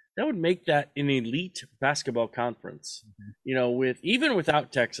standpoint, that would make that an elite basketball conference. Even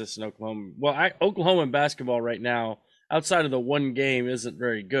without Texas and Oklahoma. Well, Oklahoma in basketball right now, outside of the one game, isn't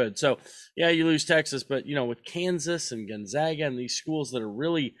very good. So, you lose Texas, but, with Kansas and Gonzaga and these schools that are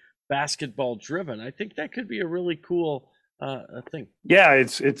really basketball driven, I think that could be a really cool thing. Yeah,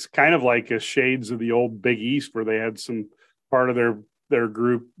 it's kind of like a shades of the old Big East, where they had some part of their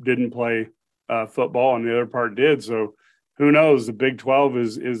group didn't play football and the other part did. So who knows? The Big 12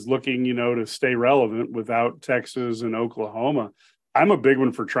 is looking, to stay relevant without Texas and Oklahoma. I'm a big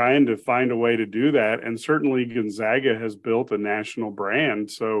one for trying to find a way to do that. And certainly Gonzaga has built a national brand.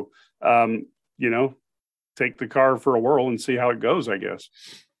 So, take the car for a whirl and see how it goes, I guess.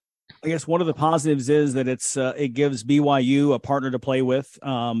 I guess one of the positives is that it gives BYU a partner to play with.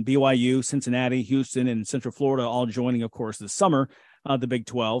 BYU, Cincinnati, Houston, and Central Florida all joining, of course, this summer, the Big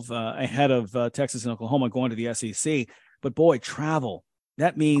 12, ahead of Texas and Oklahoma going to the SEC. But boy, travel,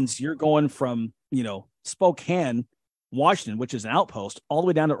 that means you're going from, Spokane, Washington, which is an outpost, all the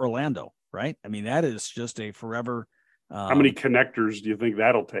way down to Orlando, right? I mean, that is just a forever. How many connectors do you think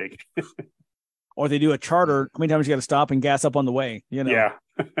that'll take? Or they do a charter. How many times you got to stop and gas up on the way? Yeah.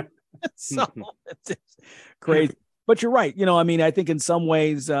 So it's crazy, but you're right. I think in some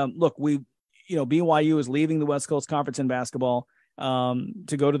ways, look, BYU is leaving the West Coast Conference in basketball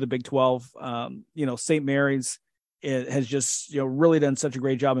to go to the Big 12. St. Mary's has just, really done such a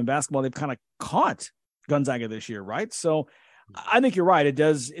great job in basketball. They've kind of caught Gonzaga this year, right? So I think you're right.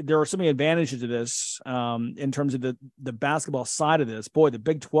 There are so many advantages to this in terms of the basketball side of this. Boy, the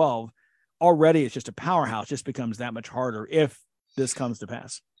Big 12 already is just a powerhouse, just becomes that much harder if this comes to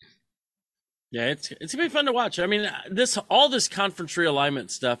pass. Yeah, it's gonna be fun to watch. I mean, all this conference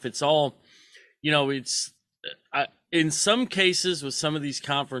realignment stuff. It's all, in some cases with some of these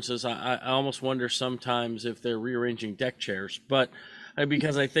conferences, I almost wonder sometimes if they're rearranging deck chairs. But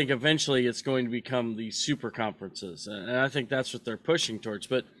because I think eventually it's going to become these super conferences, and I think that's what they're pushing towards.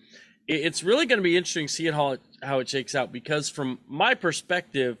 But it's really going to be interesting to see how it shakes out, because from my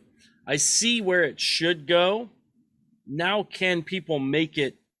perspective, I see where it should go. Now, can people make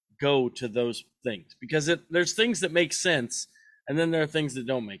it go to those things? Because there's things that make sense, and then there are things that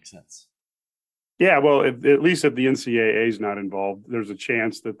don't make sense. Yeah, well, at least if the NCAA is not involved, there's a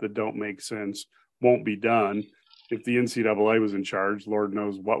chance that the don't make sense won't be done. If the NCAA was in charge, Lord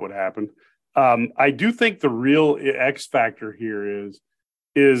knows what would happen. I do think the real X factor here is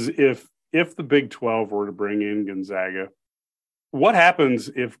if the Big 12 were to bring in Gonzaga, what happens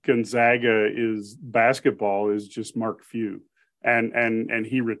if Gonzaga basketball is just Mark Few and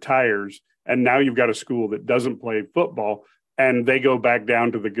he retires, and now you've got a school that doesn't play football and they go back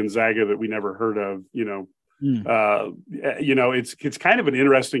down to the Gonzaga that we never heard of, it's kind of an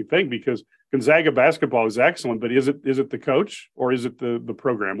interesting thing, because Gonzaga basketball is excellent, but is it the coach or is it the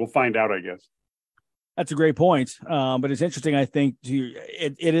program? We'll find out, I guess. That's a great point. But it's interesting. I think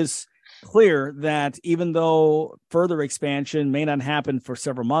it is clear that even though further expansion may not happen for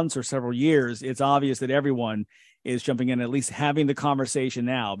several months or several years, it's obvious that everyone is jumping in, at least having the conversation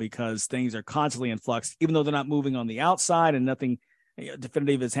now, because things are constantly in flux, even though they're not moving on the outside and nothing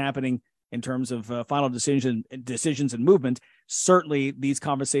definitive is happening in terms of final decisions and movement. Certainly these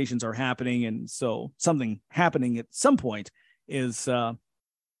conversations are happening. And so something happening at some point is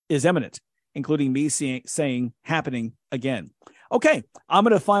imminent, including me saying happening again. Okay, I'm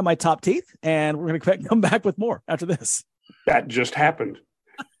going to find my top teeth, and we're going to come back with more after this. That just happened.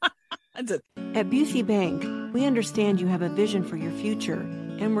 That's it. At Busey Bank, we understand you have a vision for your future,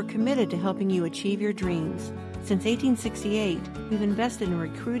 and we're committed to helping you achieve your dreams. Since 1868, we've invested in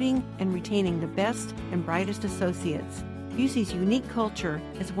recruiting and retaining the best and brightest associates. Busey's unique culture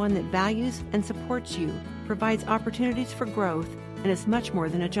is one that values and supports you, provides opportunities for growth, and is much more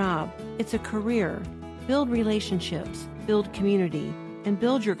than a job. It's a career. Build relationships, build community, and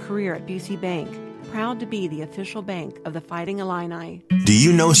build your career at Busey Bank. Proud to be the official bank of the Fighting Illini. Do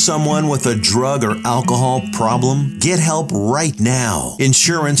you know someone with a drug or alcohol problem? Get help right now.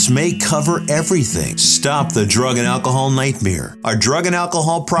 Insurance may cover everything. Stop the drug and alcohol nightmare. Are drug and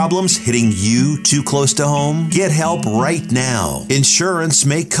alcohol problems hitting you too close to home? Get help right now. Insurance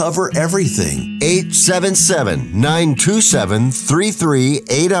may cover everything.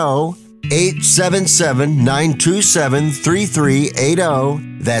 877-927-3380. 877-927-3380.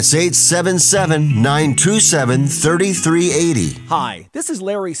 That's 877-927-3380. Hi, this is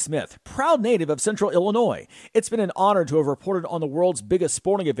Larry Smith, proud native of Central Illinois. It's been an honor to have reported on the world's biggest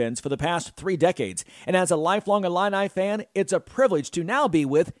sporting events for the past 3 decades. And as a lifelong Illini fan, it's a privilege to now be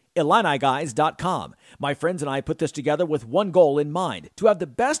with IlliniGuys.com. My friends and I put this together with one goal in mind: to have the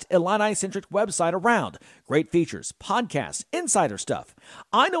best Illini-centric website around. Great features, podcasts, insider stuff.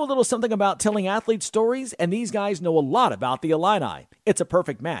 I know a little something about telling athlete stories, and these guys know a lot about the Illini. It's a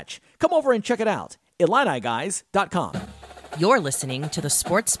perfect match. Come over and check it out. IlliniGuys.com. You're listening to the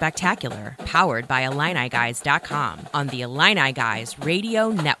Sports Spectacular, powered by IlliniGuys.com on the Illini Guys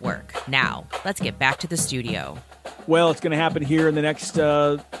Radio Network. Now, let's get back to the studio. Well, it's going to happen here in the next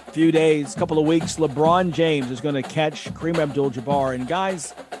few days, couple of weeks. LeBron James is going to catch Kareem Abdul-Jabbar. And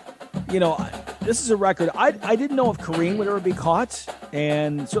guys, this is a record. I didn't know if Kareem would ever be caught,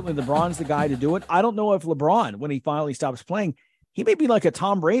 and certainly LeBron's the guy to do it. I don't know if LeBron, when he finally stops playing, he may be like a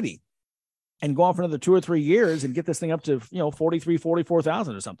Tom Brady and go on for another 2 or 3 years and get this thing up to 43,000,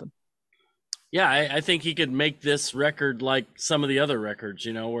 44,000 or something. Yeah, I think he could make this record like some of the other records,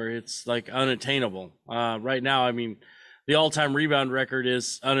 where it's like unattainable. Right now, I mean, the all-time rebound record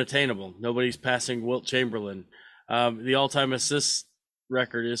is unattainable. Nobody's passing Wilt Chamberlain. The all-time assist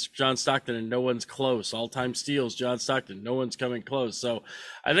record is John Stockton, and no one's close. All-time steals, John Stockton, no one's coming close. So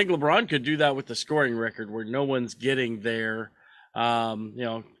I think LeBron could do that with the scoring record, where no one's getting there.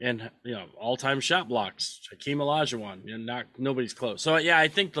 All-time shot blocks, Hakeem Olajuwon, and nobody's close. So yeah, I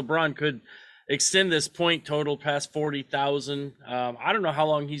think LeBron could extend this point total past 40,000. I don't know how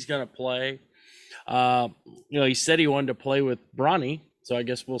long he's going to play. He said he wanted to play with Bronny, so I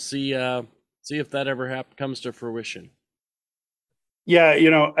guess we'll see if that ever comes to fruition. Yeah,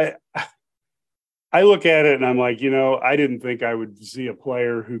 I look at it and I'm like, I didn't think I would see a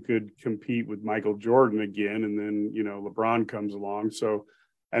player who could compete with Michael Jordan again. And then, LeBron comes along. So,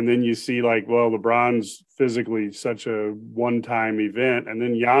 and then you see like, well, LeBron's physically such a one-time event, and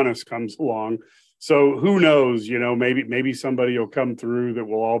then Giannis comes along. So who knows, maybe somebody will come through that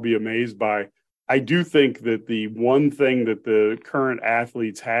we'll all be amazed by. I do think that the one thing that the current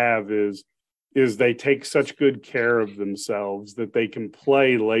athletes have is they take such good care of themselves that they can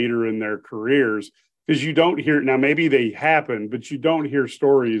play later in their careers, because you don't hear, now maybe they happen, but you don't hear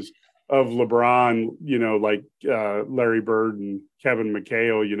stories of LeBron, like Larry Bird and Kevin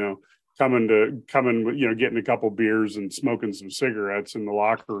McHale, coming, getting a couple beers and smoking some cigarettes in the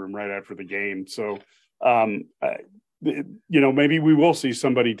locker room right after the game. So, maybe we will see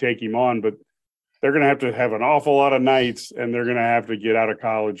somebody take him on, but they're going to have an awful lot of nights, and they're going to have to get out of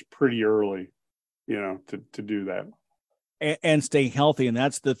college pretty early, to do that. And stay healthy. And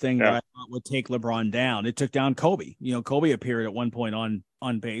that's the thing that I thought would take LeBron down. It took down Kobe. Kobe appeared at one point on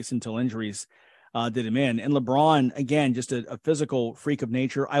base until injuries did him in. And LeBron, again, just a physical freak of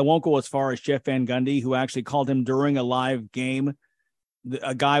nature. I won't go as far as Jeff Van Gundy, who actually called him during a live game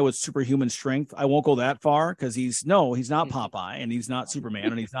a guy with superhuman strength. I won't go that far, because he's not Popeye, and he's not Superman,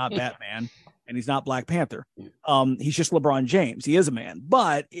 and he's not Batman, and he's not Black Panther. He's just LeBron James. He is a man,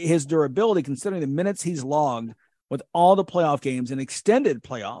 but his durability, considering the minutes he's logged with all the playoff games and extended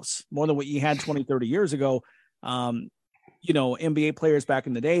playoffs, more than what you had 20, 30 years ago. NBA players back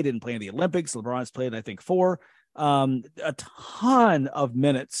in the day didn't play in the Olympics. LeBron's played, I think, 4. A ton of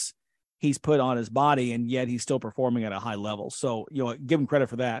minutes he's put on his body, and yet he's still performing at a high level. So, give him credit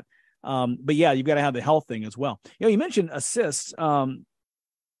for that. But yeah, you've got to have the health thing as well. You mentioned assists. LeBron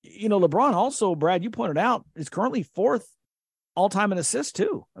also, Brad, you pointed out, is currently 4th all-time in assists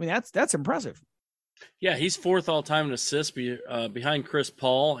too. I mean, that's impressive. Yeah, he's 4th all-time in assists behind Chris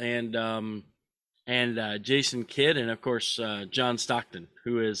Paul and Jason Kidd, and of course John Stockton,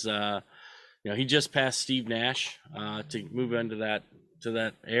 who is he just passed Steve Nash to move into that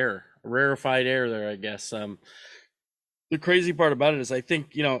rarefied air there, I guess. The crazy part about it is, I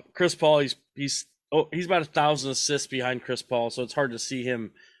think Chris Paul, he's about 1,000 assists behind Chris Paul, so it's hard to see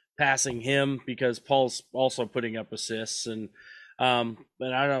him passing him, because Paul's also putting up assists. And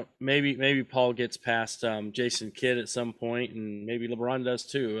but I don't, maybe Paul gets past Jason Kidd at some point, and maybe LeBron does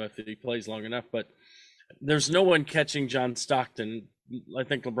too if he plays long enough. But there's no one catching John Stockton. I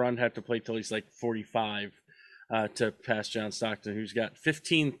think LeBron had to play till he's like 45 to pass John Stockton, who's got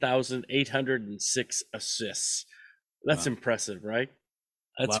 15,806 assists. That's impressive, right?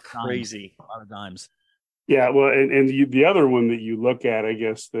 That's crazy. A lot of dimes. Yeah, well, and the other one that you look at, I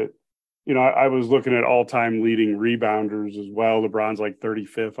guess that, I was looking at all-time leading rebounders as well. LeBron's like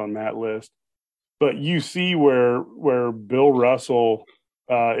 35th on that list. But you see where Bill Russell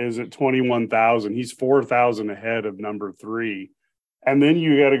is at 21,000. He's 4,000 ahead of number 3. And then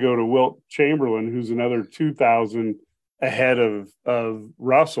you got to go to Wilt Chamberlain, who's another 2,000 ahead of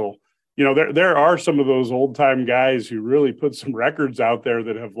Russell. There are some of those old-time guys who really put some records out there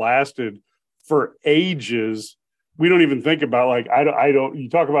that have lasted for ages. We don't even think about, like, I don't, you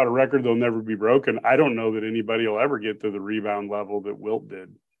talk about a record that'll never be broken. I don't know that anybody will ever get to the rebound level that Wilt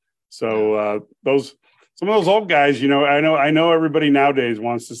did. So some of those old guys, I know everybody nowadays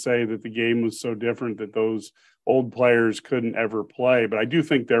wants to say that the game was so different that those old players couldn't ever play. But I do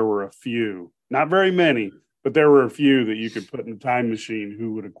think there were a few, not very many, but there were a few that you could put in a time machine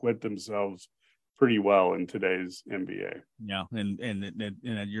who would acquit themselves pretty well in today's NBA. Yeah, and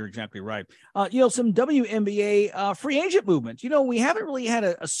you're exactly right. Some WNBA free agent movement. We haven't really had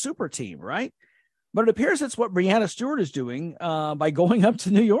a super team, right? But it appears that's what Breanna Stewart is doing by going up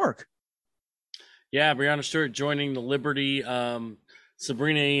to New York. Yeah, Breanna Stewart joining the Liberty.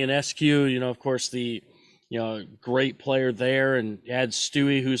 Sabrina Ionescu, of course, the great player there, and add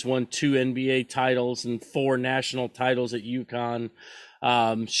Stewie, who's won 2 NBA titles and 4 national titles at UConn.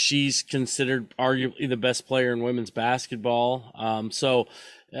 She's considered arguably the best player in women's basketball. So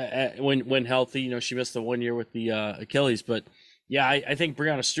when healthy. You know, she missed the 1 year with the Achilles, but yeah, I think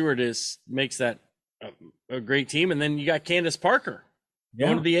Breanna Stewart makes that a great team. And then you got Candace Parker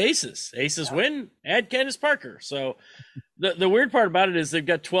going to the Aces. Aces win, add Candace Parker. So the weird part about it is they've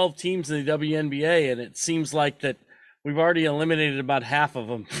got 12 teams in the WNBA, and it seems like that we've already eliminated about half of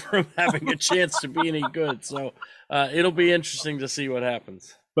them from having a chance to be any good. So it'll be interesting to see what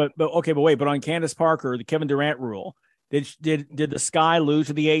happens. But on Candace Parker, the Kevin Durant rule, did the Sky lose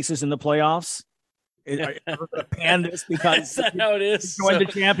to the Aces in the playoffs? Pan this because is that how it is? Join the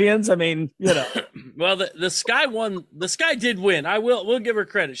champions. I mean, you know. Well, the Sky won. The Sky did win. We'll give her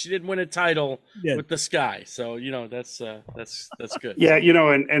credit. She did win a title with the Sky. So you know that's good. Yeah, you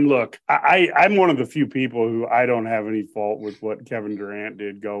know, and look, I'm one of the few people who I don't have any fault with what Kevin Durant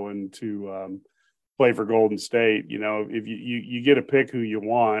did going to play for Golden State. You know, if you get to pick who you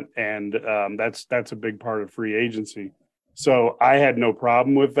want, and that's a big part of free agency. So I had no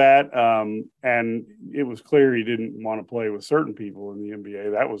problem with that. And it was clear he didn't want to play with certain people in the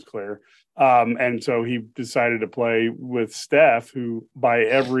NBA. That was clear. And so he decided to play with Steph, who by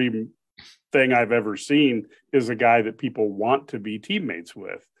every thing I've ever seen is a guy that people want to be teammates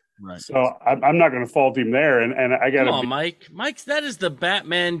with. Right. So I'm not going to fault him there. And I got to Mike, that is the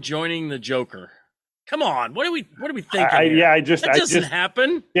Batman joining the Joker. Come on, what are we thinking? That doesn't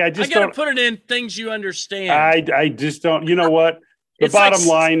happen. Yeah, I got to put it in things you understand. I just don't. You know what? The bottom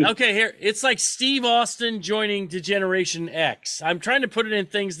line. Okay, here it's like Steve Austin joining Degeneration X. I'm trying to put it in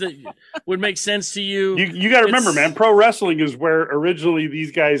things that would make sense to you. You got to remember, man. Pro wrestling is where originally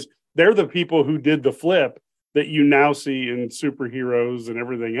these guys. They're the people who did the flip that you now see in superheroes and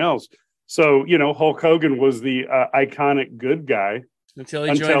everything else. So you know, Hulk Hogan was the iconic good guy. Until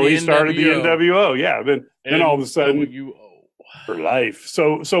he started the NWO. Yeah. Then all of a sudden for life.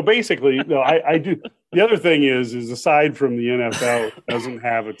 So basically, I do. The other thing is aside from the NFL doesn't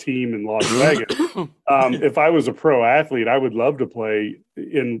have a team in Las Vegas. If I was a pro athlete, I would love to play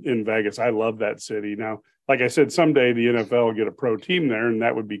in Vegas. I love that city. Now, like I said, someday the NFL will get a pro team there, and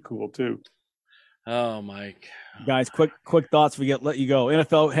that would be cool too. Oh, Mike. Guys, quick thoughts. Let you go.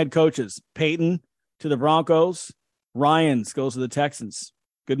 NFL head coaches: Peyton to the Broncos. Ryans goes to the Texans.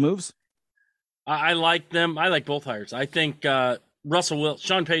 Good moves. I like them. I like both hires. I think Sean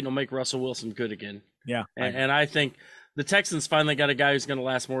Payton will make Russell Wilson good again. Yeah. And I think the Texans finally got a guy who's going to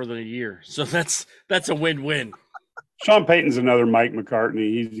last more than a year. So that's a win-win. Sean Payton's another Mike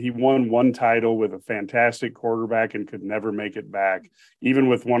McCartney. He won one title with a fantastic quarterback and could never make it back, even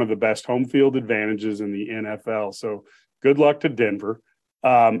with one of the best home field advantages in the NFL. So good luck to Denver.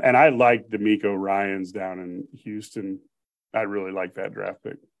 And I like DeMeco Ryans down in Houston. I really like that draft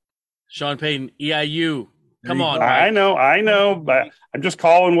pick. Sean Payton, EIU. Come on. Mike. I know, but I'm just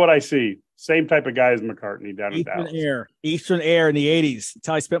calling what I see. Same type of guy as McCartney down in Dallas. Eastern Air in the 80s. That's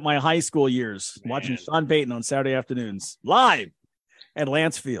how I spent my high school years, watching Sean Payton on Saturday afternoons, live at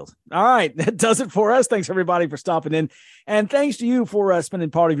Lance Field. All right, that does it for us. Thanks, everybody, for stopping in. And thanks to you for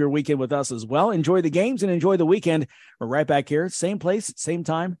spending part of your weekend with us as well. Enjoy the games and enjoy the weekend. We're right back here, same place, same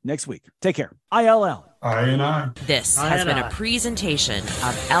time next week. Take care. ILL. I. This has been a presentation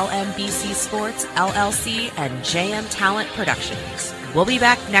of LMBC Sports, LLC, and JM Talent Productions. We'll be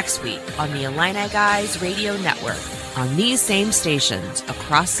back next week on the Illini Guys Radio Network on these same stations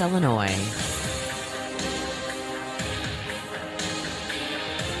across Illinois.